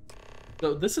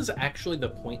 So this is actually the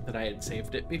point that I had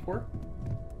saved it before.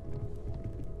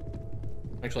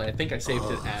 Actually, I think I saved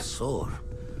it at... Sore.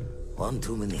 One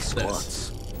too many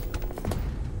squats.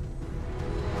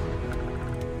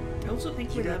 I also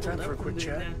think You we got leveled time for a up quick from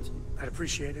doing chat? that. I'd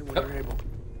appreciate it when you're able.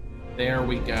 There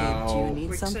we go. Do you need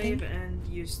Quick something? save and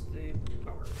use the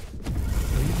power.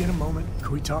 Will you get a moment?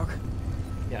 Can we talk?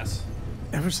 Yes.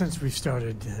 Ever since we've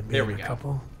started There being we a go.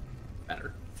 couple,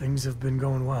 Better. things have been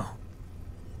going well.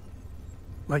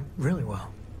 Like, really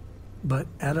well. But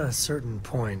at a certain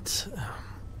point,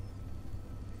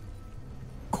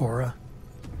 Cora,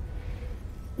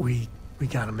 we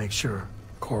gotta make sure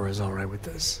Cora's alright with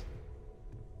this.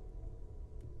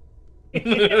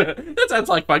 That sounds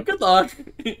like fun. Good luck.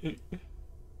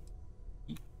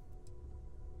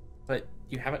 But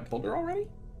you haven't told her already?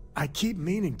 I keep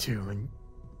meaning to, and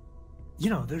you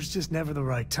know, there's just never the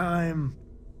right time.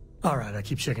 Alright, I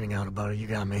keep checking out about it, you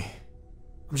got me.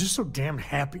 I'm just so damn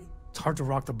happy. It's hard to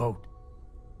rock the boat.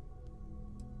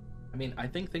 I mean, I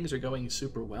think things are going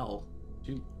super well,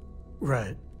 too.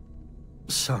 Right.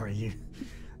 Sorry,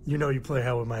 you know you play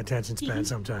hell with my attention span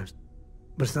sometimes.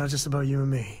 But it's not just about you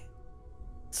and me.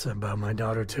 It's about my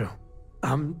daughter, too.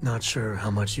 I'm not sure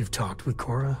how much you've talked with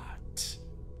Cora,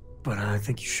 but I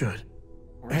think you should.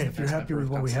 Hey, if you're happy with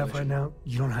what we have right now,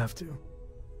 you don't have to.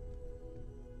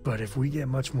 But if we get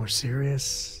much more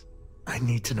serious, I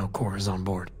need to know Cora's on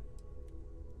board.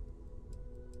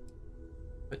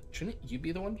 But shouldn't you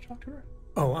be the one to talk to her?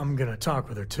 Oh, I'm gonna talk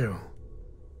with her, too.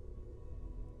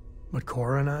 But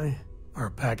Cora and I are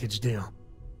a package deal.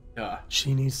 Yeah.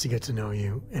 She needs to get to know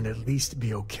you and at least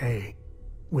be okay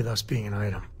with us being an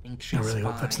item. I really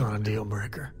hope that's not a deal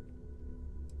breaker.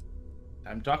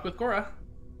 Time to talk with Cora.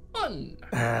 Fun.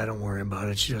 Don't worry about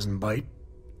it. She doesn't bite.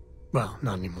 Well,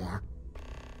 not anymore.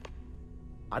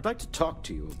 I'd like to talk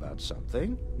to you about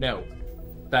something. No.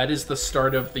 That is the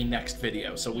start of the next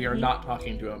video, so we are not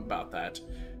talking to him about that.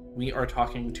 We are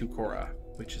talking to Cora,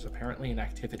 which is apparently an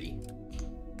activity.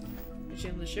 Is she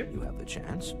on the ship? You have the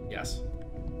chance. Yes.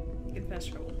 You can fast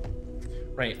travel.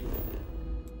 Right.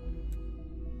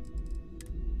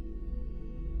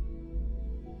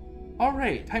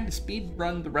 Alright, time to speed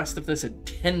run the rest of this in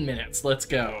 10 minutes. Let's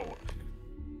go.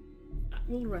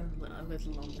 We'll run a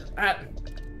little longer. I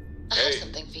have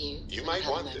something for you. You might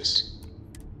want this.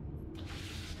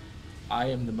 I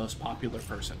am the most popular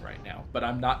person right now, but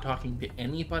I'm not talking to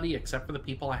anybody except for the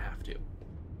people I have to.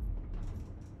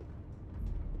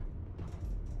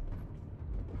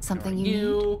 Something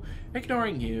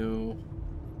Ignoring you.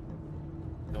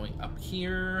 Going up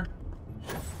here.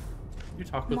 You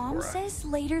talk with Mom Cora. says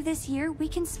later this year we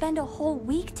can spend a whole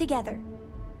week together.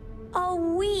 A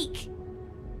week!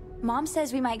 Mom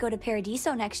says we might go to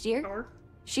Paradiso next year.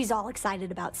 She's all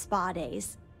excited about spa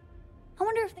days. I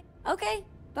wonder if they... Okay,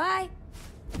 bye.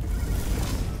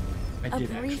 A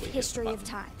brief history of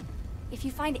time. If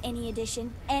you find any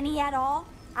addition, any at all,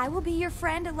 I will be your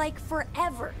friend like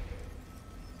forever.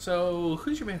 So,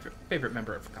 who's your favorite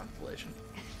member of Constellation?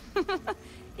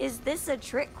 Is this a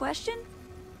trick question?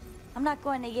 I'm not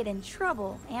going to get in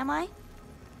trouble, am I?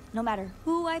 No matter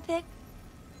who I pick?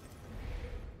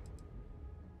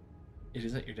 It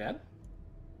isn't your dad?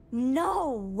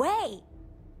 No way!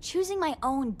 Choosing my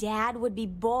own dad would be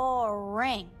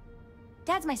boring.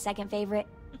 Dad's my second favorite.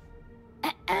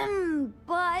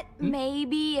 But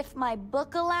maybe if my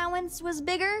book allowance was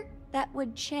bigger, that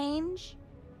would change.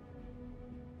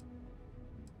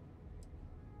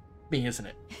 Me, isn't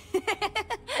it?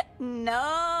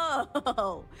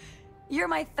 No! You're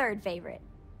my third favorite.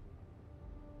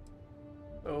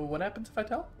 So what happens if I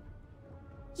tell?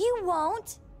 You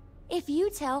won't! If you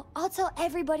tell, I'll tell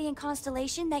everybody in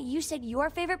Constellation that you said your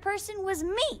favorite person was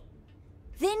me.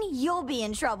 Then you'll be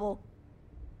in trouble.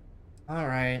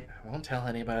 Alright, I won't tell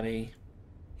anybody.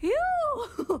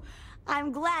 Phew!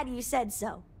 I'm glad you said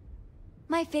so.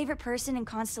 My favorite person in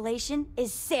Constellation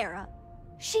is Sarah.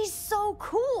 She's so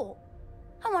cool.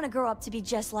 I want to grow up to be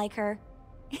just like her.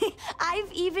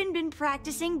 I've even been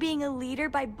practicing being a leader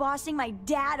by bossing my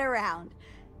dad around.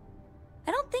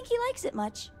 I don't think he likes it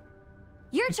much.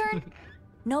 Your turn.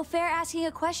 No fair asking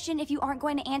a question if you aren't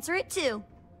going to answer it too.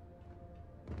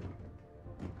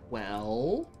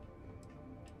 Well...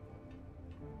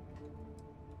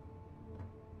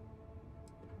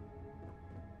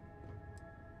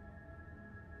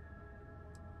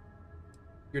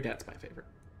 Your dad's my favorite.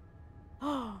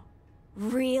 Oh,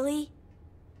 really?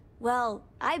 Well,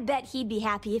 I bet he'd be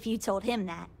happy if you told him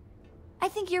that. I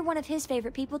think you're one of his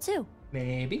favorite people too.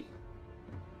 Maybe.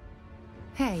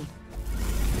 Hey.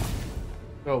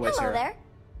 Go away, Hello Sarah. there.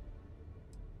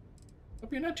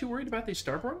 Hope you're not too worried about these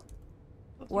Starborn?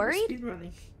 Worried?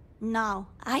 No,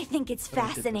 I think it's But I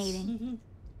did this. fascinating.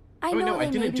 I Oh, know no, I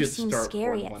they didn't maybe do the seem Starborn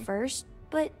scary one. at first,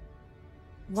 but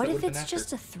what that if would've it's been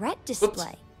just after. a threat display?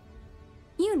 Whoops.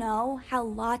 You know how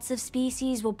lots of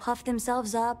species will puff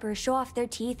themselves up or show off their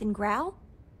teeth and growl?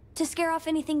 To scare off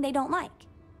anything they don't like.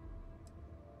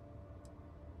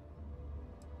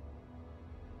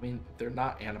 I mean, they're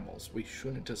not animals. We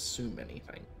shouldn't assume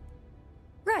anything.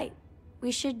 Right.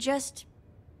 We should just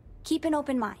keep an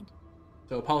open mind.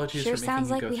 So apologies Sure for making sounds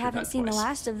you like go we through haven't that seen the twice.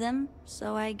 last of them,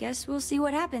 so I guess we'll see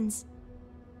what happens.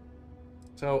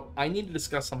 So I need to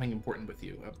discuss something important with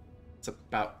you. It's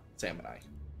about Sam and I.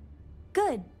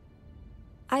 Good.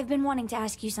 I've been wanting to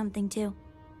ask you something too.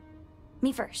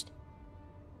 Me first.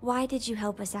 Why did you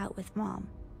help us out with Mom?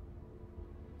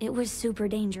 It was super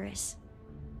dangerous.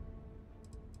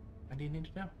 Why do you need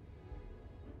to know?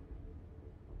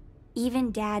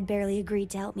 Even Dad barely agreed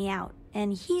to help me out,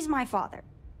 and he's my father.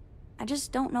 I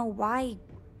just don't know why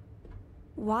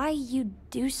you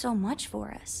do so much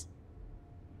for us.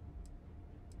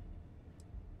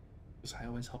 Because I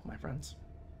always help my friends.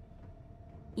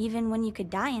 Even when you could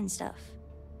die and stuff.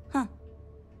 Huh.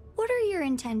 What are your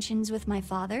intentions with my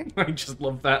father? I just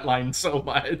love that line so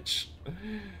much.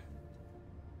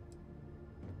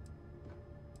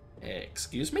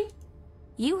 Excuse me?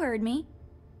 You heard me.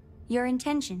 Your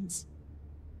intentions.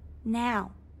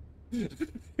 Now.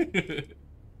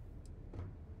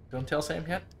 Don't tell Sam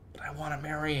yet, but I want to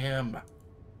marry him.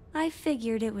 I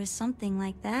figured it was something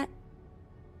like that.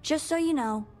 Just so you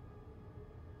know,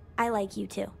 I like you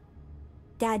too.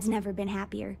 Dad's never been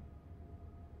happier.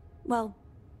 Well,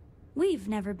 we've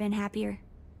never been happier.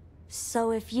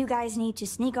 So if you guys need to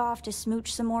sneak off to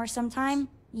smooch some more sometime,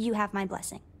 you have my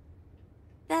blessing.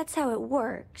 That's how it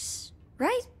works,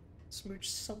 right? Smooch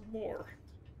some more.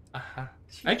 Uh-huh.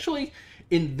 Actually,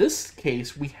 in this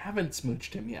case, we haven't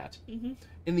smooched him yet. Mhm.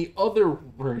 In the other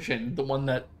version, the one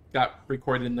that got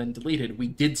recorded and then deleted, we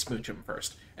did smooch him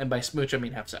first. And by smooch, I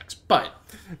mean have sex. But...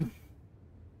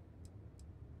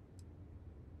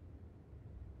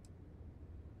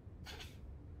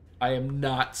 I am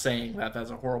not saying that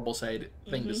that's a horrible thing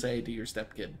to say to your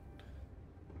stepkid.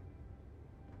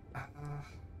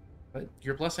 But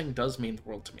your blessing does mean the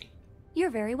world to me.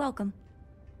 You're very welcome.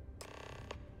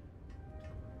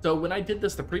 So when I did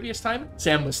this the previous time,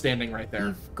 Sam was standing right there.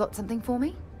 You've got something for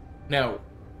me? No.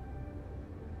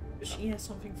 She has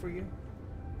something for you.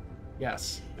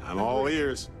 Yes. I'm all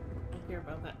ears. I don't care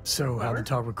about that. So, how'd the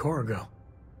talk with Cora go?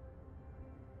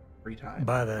 3 times.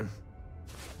 By then.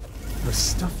 The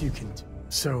stuff you can do.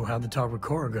 So, how'd the talk with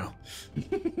Cora go?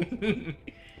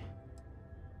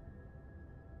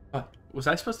 Was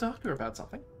I supposed to talk to her about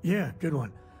something? Yeah, good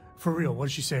one. For real, what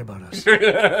did she say about us?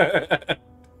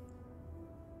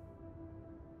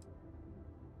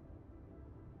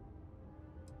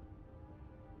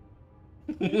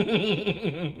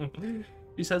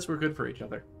 She says we're good for each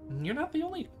other. You're not the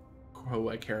only crow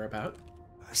I care about.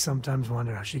 I sometimes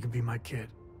wonder how she could be my kid.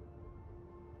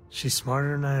 She's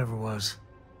smarter than I ever was.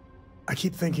 I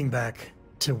keep thinking back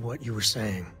to what you were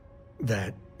saying,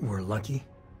 that we're lucky.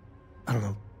 I don't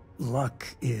know, luck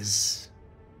is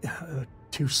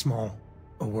too small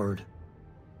a word.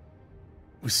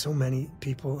 With so many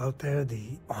people out there,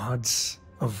 the odds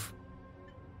of,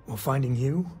 well, finding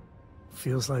you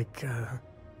feels like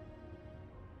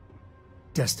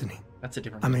destiny. That's a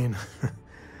different I mean,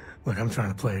 look, I'm trying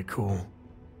to play it cool.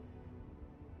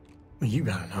 But you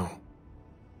gotta know.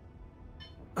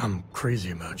 I'm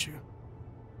crazy about you.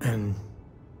 And,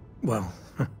 well,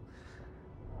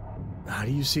 how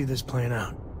do you see this playing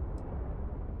out?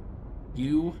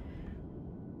 You,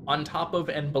 on top of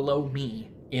and below me,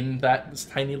 in this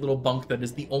tiny little bunk that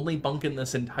is the only bunk in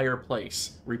this entire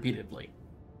place, repeatedly.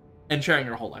 And sharing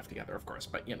your whole life together, of course,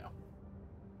 but you know.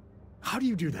 How do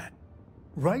you do that?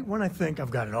 Right when I think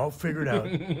I've got it all figured out,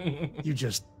 you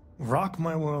just rock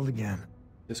my world again.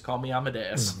 Just call me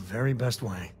Amadeus. In the very best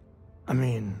way. I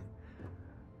mean,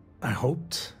 I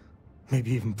hoped,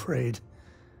 maybe even prayed.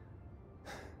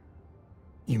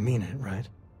 You mean it, right?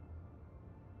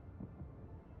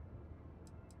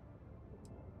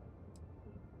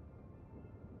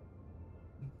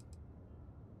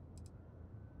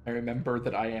 I remember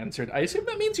that I answered. I assume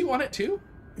that means you want it too?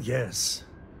 Yes.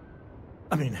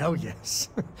 I mean, hell yes.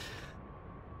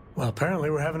 Well, apparently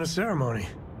we're having a ceremony.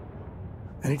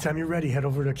 Anytime you're ready, head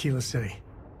over to Aquila City.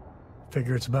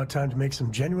 Figure it's about time to make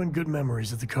some genuine good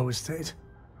memories at the Co-Estate.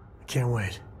 I can't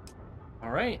wait.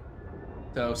 Alright.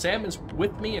 So Sam is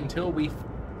with me until we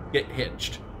get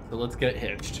hitched. So let's get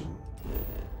hitched.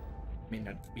 I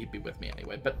mean, he'd be with me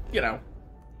anyway, but, you know.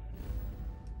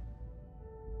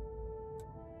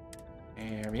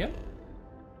 Arian?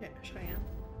 Yeah, Cheyenne.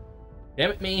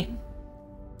 Damn it, me.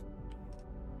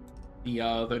 The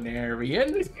other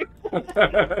Narian.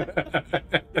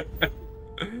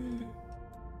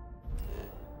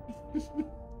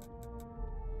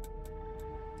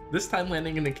 This time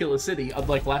landing in Aquila City,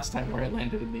 unlike last time where I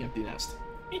landed in the empty nest.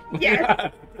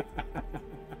 Yeah.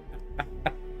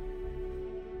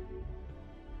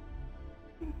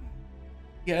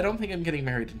 Yeah, I don't think I'm getting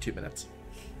married in 2 minutes.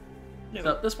 No.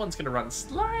 So this one's gonna run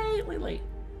slightly late.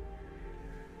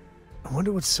 I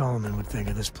wonder what Solomon would think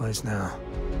of this place now.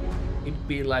 He'd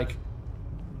be like,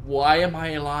 why am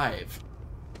I alive?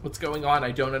 What's going on?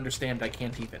 I don't understand. I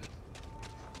can't even.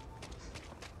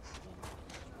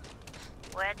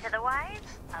 Word to the wise,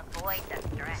 avoid the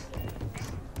stress.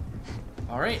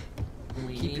 Alright.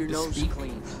 We Keep need your to nose speak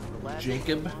clean.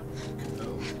 Jacob.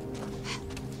 Oh.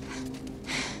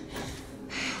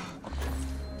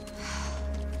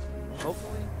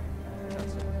 Hopefully,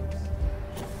 that's it.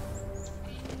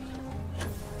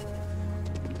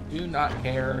 Do not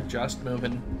care, just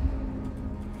moving.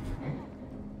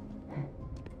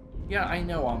 Yeah, I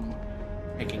know I'm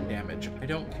taking damage. I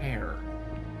don't care.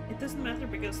 It doesn't matter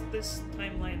because this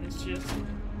timeline is just...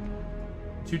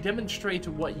 To demonstrate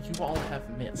what you all have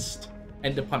missed.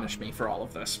 And to punish me for all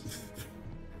of this.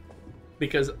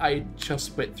 Because I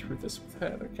just went through this with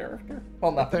another character.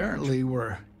 Well, not Apparently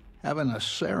we're having a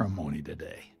ceremony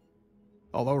today.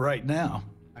 Although right now,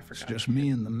 it's just me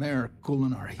and the mayor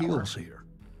cooling our heels here.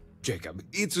 Jacob,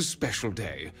 it's a special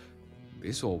day.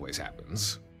 This always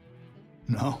happens.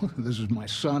 No, this is my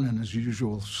son and his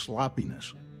usual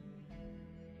sloppiness.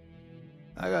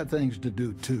 I got things to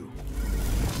do too.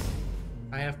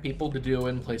 I have people to do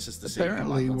and places to see.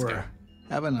 Apparently Come on, let's we're go.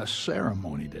 having a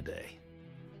ceremony today.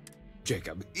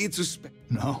 Jacob, it's a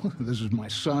No, this is my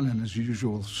son and his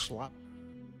usual slop.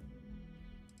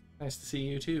 Nice to see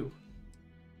you too.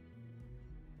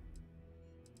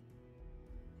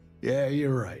 Yeah,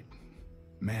 you're right.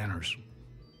 Manners.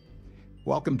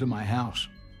 Welcome to my house.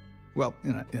 Well,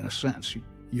 in a sense,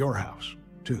 your house,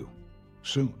 too.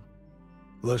 Soon.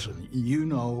 Listen, you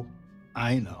know,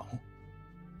 I know.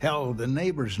 Hell, the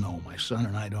neighbors know my son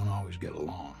and I don't always get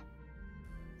along.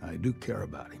 I do care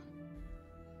about him.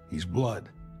 He's blood.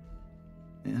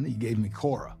 And he gave me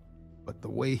Cora. But the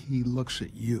way he looks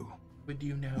at you... Would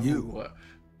you know?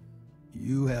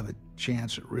 You have a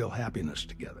chance at real happiness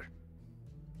together.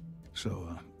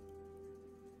 So,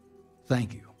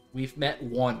 thank you. We've met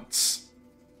once.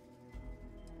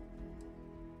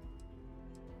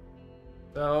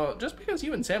 So, just because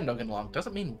you and Sam don't get along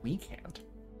doesn't mean we can't.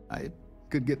 I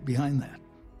could get behind that.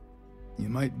 You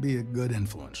might be a good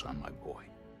influence on my boy.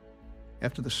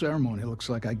 After the ceremony, it looks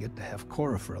like I get to have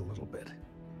Cora for a little bit.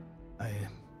 I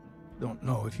don't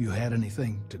know if you had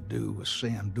anything to do with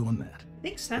Sam doing that. I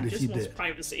think Sam just wants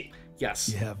privacy. Yes.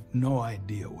 You have no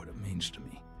idea what it means to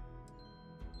me.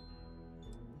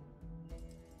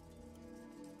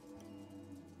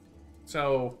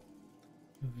 So,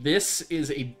 this is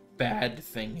a bad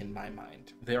thing in my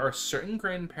mind. There are certain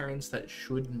grandparents that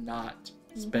should not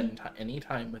spend any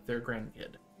time with their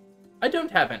grandkid. I don't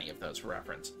have any of those for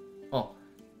reference. Well,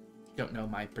 don't know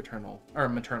my paternal or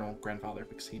maternal grandfather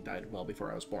because he died well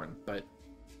before I was born, but...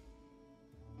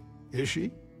 Is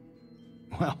she?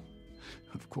 Well,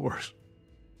 of course.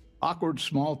 Awkward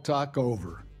small talk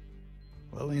over.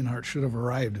 Lilienhart should have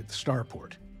arrived at the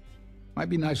starport. Might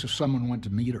be nice if someone went to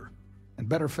meet her. And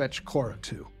better fetch Cora,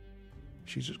 too.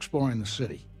 She's exploring the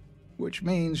city. Which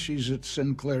means she's at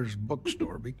Sinclair's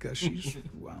bookstore because she's,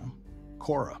 well,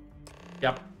 Cora.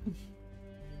 Yep.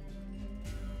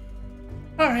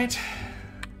 Alright.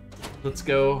 Let's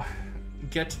go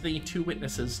get the 2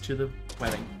 witnesses to the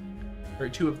wedding. Or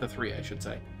 2 of the 3, I should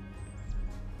say.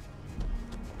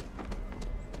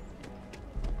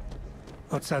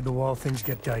 Outside the wall, things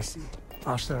get dicey.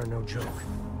 Asta are no joke.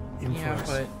 Yeah,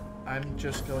 but I'm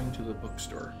just going to the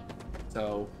bookstore.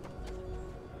 So,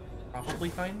 probably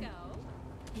fine.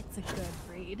 It's a good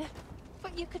read.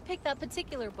 But you could pick that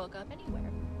particular book up anywhere.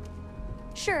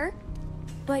 Sure,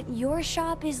 but your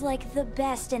shop is like the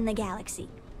best in the galaxy.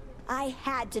 I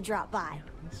had to drop by.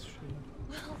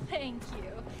 Well, thank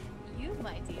you. You,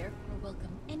 my dear, are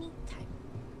welcome anytime.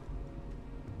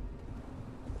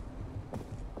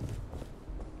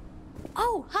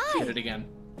 Oh, hi! Did it again.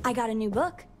 I got a new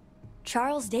book.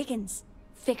 Charles Dickens.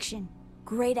 Fiction.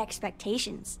 Great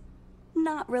Expectations.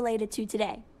 Not related to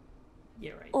today.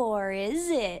 Yeah, right. Or is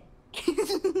it?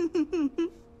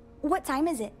 What time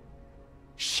is it?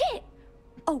 Shit!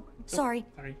 Oh, sorry.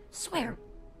 Sorry. Swear.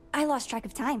 I lost track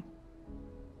of time.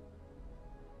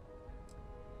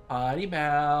 Potty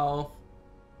mouth.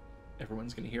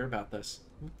 Everyone's gonna hear about this.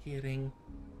 I'm kidding.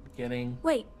 I'm kidding.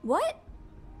 Wait, what?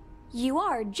 You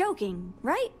are joking,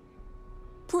 right?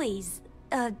 Please,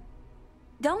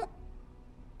 don't.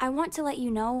 I want to let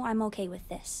you know I'm okay with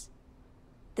this.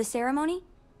 The ceremony?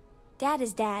 Dad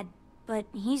is Dad, but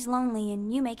he's lonely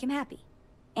and you make him happy.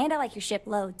 And I like your ship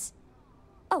loads.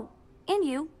 Oh, and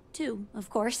you, too, of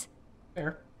course.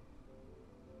 Fair.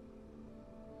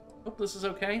 Hope this is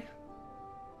okay.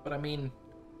 But I mean,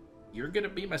 you're gonna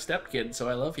be my stepkid, so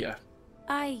I love you.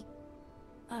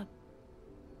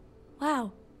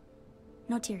 Wow.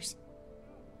 No tears.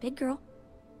 Big girl.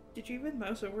 Did you even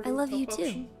mouse over to I love the you top too.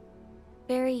 option?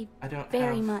 Very,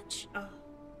 very much. Oh.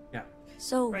 Yeah.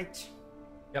 So, right.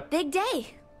 Yep. Big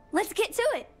day. Let's get to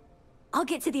it. I'll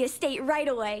get to the estate right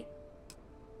away.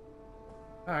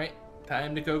 Alright,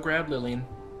 time to go grab Lillian.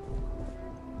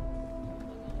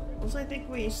 Also, I think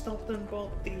we stopped and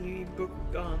bought the book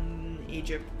on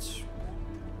Egypt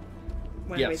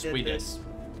when Yes, we we did. this.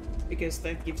 Because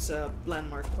that gives a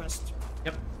landmark quest.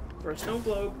 Yep. For a snow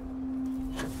globe.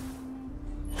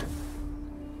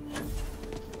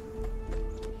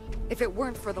 If it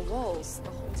weren't for the walls,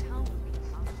 the whole town would be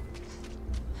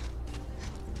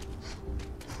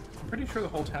I'm pretty sure the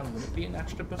whole town wouldn't be an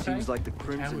extra buffet. Seems like the town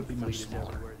Crimson would be Fleet much is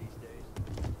smaller. everywhere these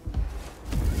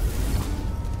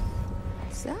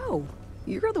days. So,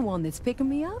 you're the one that's picking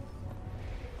me up?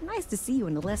 Nice to see you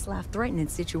in a less life-threatening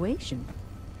situation.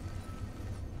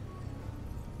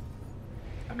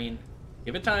 I mean,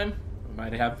 give it time. We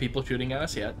might have people shooting at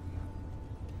us yet.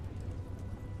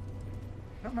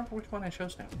 I don't remember which one I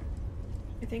chose now.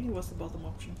 I think it was the bottom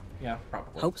option. Yeah,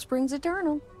 probably. Hope springs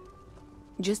eternal.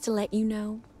 Just to let you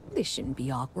know, this shouldn't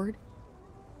be awkward.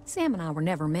 Sam and I were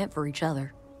never meant for each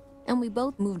other, and we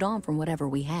both moved on from whatever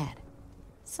we had.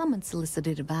 Some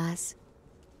unsolicited advice.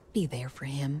 Be there for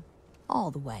him,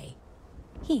 all the way.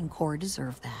 He and Cora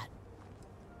deserve that.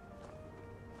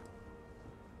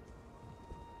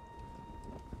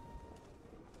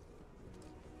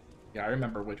 Yeah, I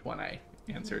remember which one I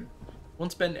answered.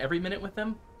 Won't spend every minute with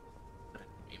them.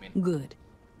 Good.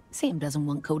 Sam doesn't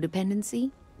want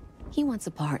codependency. He wants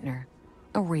a partner.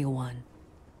 A real one.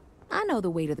 I know the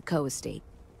way to the Co estate.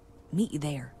 Meet you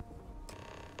there.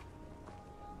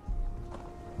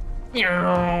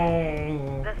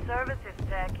 The services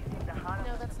tech is in the heart.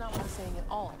 No, that's not what I'm saying at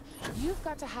all. You've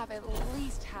got to have at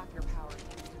least half your power.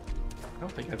 I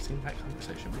don't think I've seen that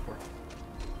conversation before.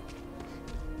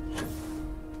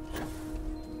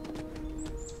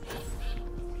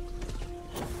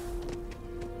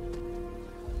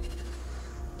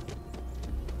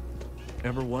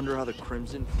 Ever wonder how the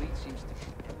Crimson Fleet seems to...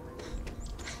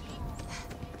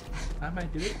 I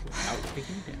might do it without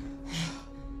taking damage.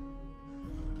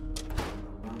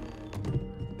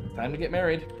 Time to get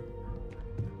married.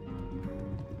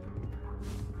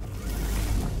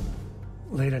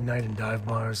 Late at night in dive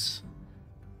bars,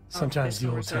 sometimes the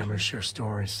old timers share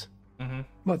stories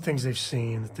about things they've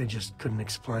seen that they just couldn't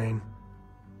explain.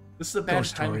 This is a bad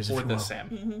time for this,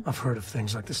 Sam. I've heard of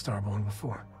things like the Starborn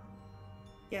before.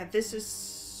 Yeah, this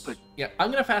is... But yeah,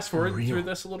 I'm going to fast forward through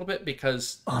this a little bit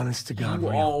because honest to God, you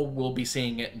all will be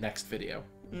seeing it next video.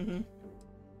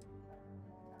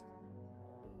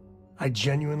 I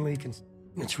genuinely can...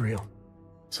 It's real.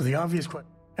 So the obvious question...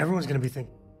 Everyone's going to be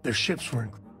thinking, their ships were...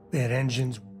 They had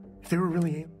engines. If they were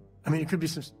really... I mean, it could be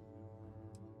some...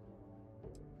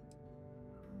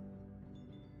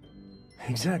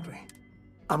 Exactly.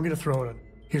 I'm going to throw it on...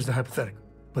 Here's the hypothetical.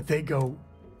 But they go...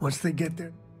 Once they get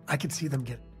there, I could see them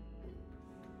get...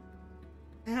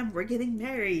 Damn, we're getting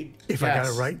married. If I got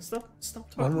it right, stop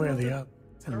talking. one way or the other.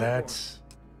 And that's...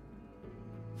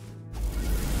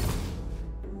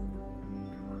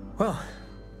 Well,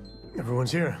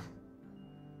 everyone's here.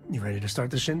 You ready to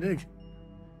start the shindig?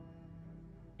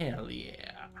 Hell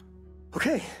yeah.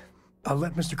 Okay, I'll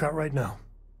let Mr. Cartwright know.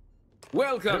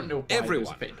 Welcome,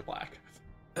 everyone. Fade to black.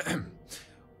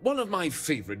 One of my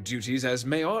favorite duties as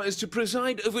mayor is to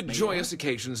preside over joyous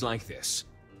occasions like this.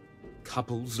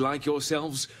 Couples like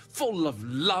yourselves, full of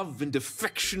love and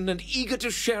affection and eager to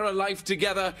share a life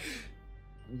together.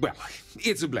 Well,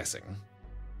 it's a blessing.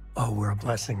 Oh, we're a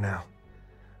blessing now.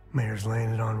 Mayor's laying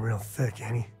it on real thick,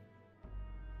 ain't he?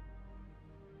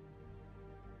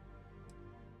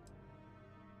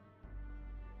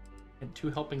 And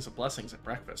 2 helpings of blessings at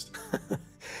breakfast.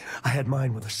 I had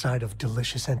mine with a side of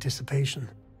delicious anticipation.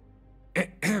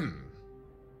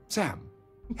 Sam,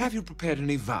 have you prepared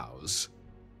any vows?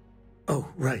 Oh,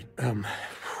 right.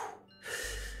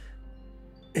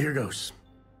 Here goes.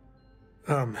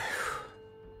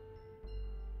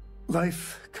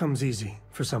 Life comes easy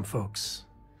for some folks.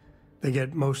 They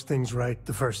get most things right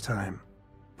the first time.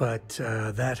 But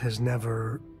that has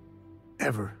never,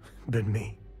 ever been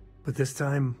me. But this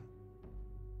time,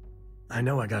 I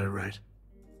know I got it right.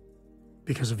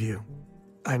 Because of you.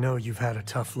 I know you've had a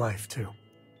tough life, too.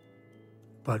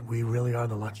 But we really are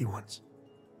the lucky ones.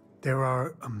 There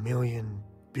are a million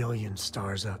billion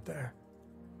stars out there.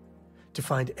 To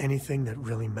find anything that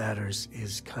really matters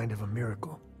is kind of a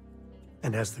miracle.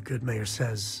 And as the good mayor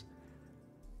says,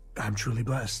 I'm truly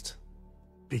blessed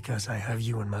because I have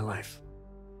you in my life.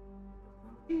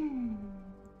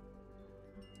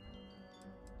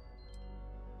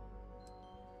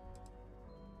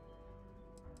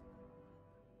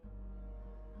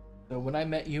 So when I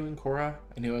met you and Cora,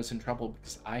 I knew I was in trouble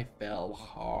because I fell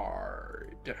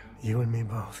hard. You and me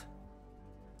both.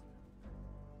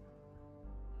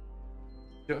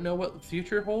 Don't know what the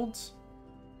future holds?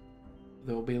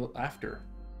 There will be laughter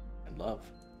and love.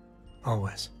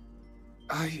 Always.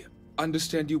 I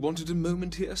understand you wanted a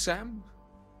moment here, Sam?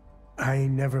 I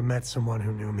never met someone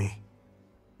who knew me.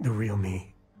 The real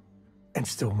me. And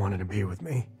still wanted to be with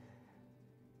me.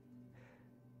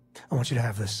 I want you to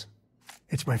have this.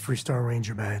 It's my Freestar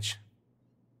Ranger badge.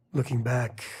 Looking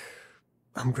back,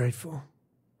 I'm grateful.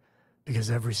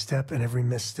 Because every step and every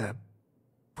misstep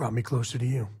brought me closer to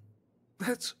you.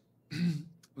 That's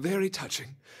very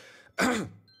touching.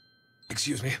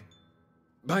 Excuse me.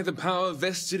 By the power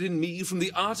vested in me from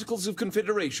the Articles of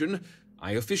Confederation,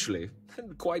 I officially,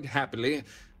 and quite happily,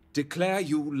 declare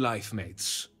you life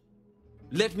mates.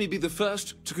 Let me be the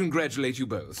first to congratulate you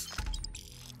both.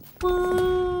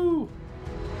 Woo!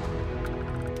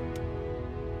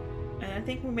 And I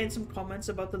think we made some comments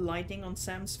about the lighting on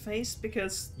Sam's face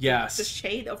because yes, the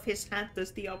shade of his hat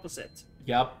does the opposite.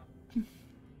 Yep.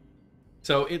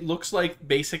 So it looks like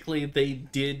basically they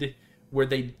did where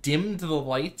they dimmed the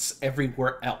lights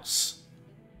everywhere else.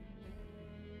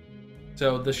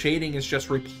 So the shading is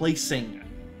just replacing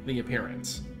the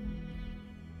appearance.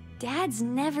 Dad's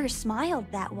never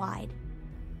smiled that wide.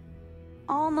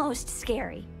 Almost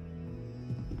scary.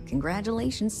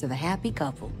 Congratulations to the happy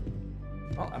couple.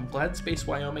 Well, I'm glad Space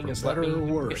Wyoming is letting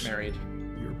me get married.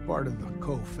 You're part of the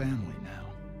Co family now.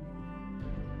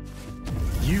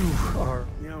 You are...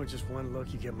 You know, just one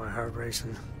look, you get my heart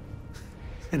racing.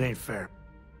 It ain't fair.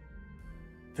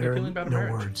 There are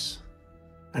no words.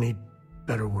 I need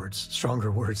better words,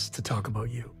 stronger words to talk about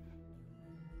you.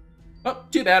 Oh,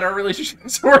 too bad our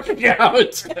relationship's working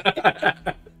out.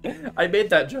 I made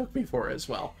that joke before as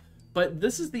well. But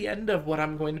this is the end of what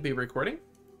I'm going to be recording.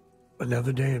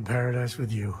 Another day in paradise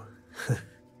with you.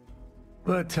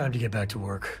 But time to get back to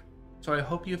work. So I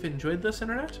hope you've enjoyed this,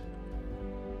 Internet.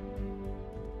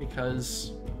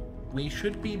 Because we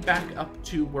should be back up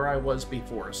to where I was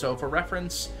before. So for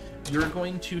reference, you're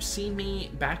going to see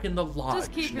me back in the lodge.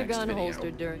 Just keep your gun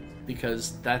holstered, Derek.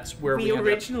 Because that's where we end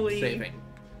originally up saving.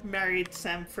 Married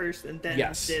Sam first and then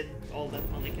did all that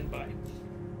money can buy.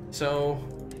 So,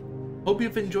 hope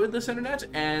you've enjoyed this, Internet,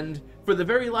 and for the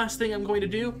very last thing I'm going to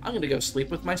do, I'm going to go sleep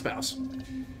with my spouse.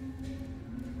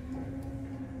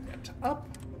 Get up.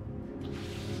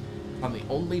 On the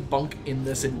only bunk in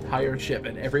this entire ship,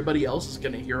 and everybody else is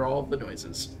going to hear all of the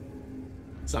noises.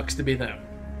 Sucks to be them.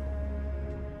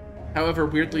 However,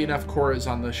 weirdly enough, Cora's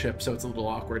on the ship, so it's a little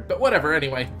awkward, but whatever,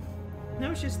 anyway.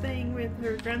 No, she's staying with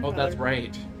her grandfather. Oh, that's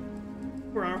right.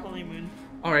 For our honeymoon.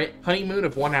 Alright, honeymoon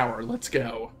of 1 hour, let's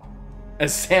go.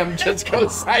 As Sam just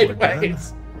goes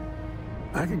sideways.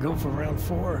 I could go for round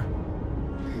 4.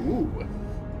 Ooh.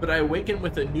 But I awaken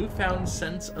with a newfound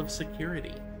sense of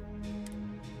security.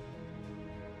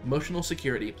 Emotional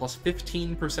security, plus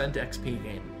 15% XP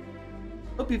gain.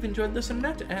 Hope you've enjoyed this,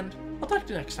 Internet, and I'll talk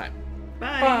to you next time.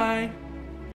 Bye. Bye.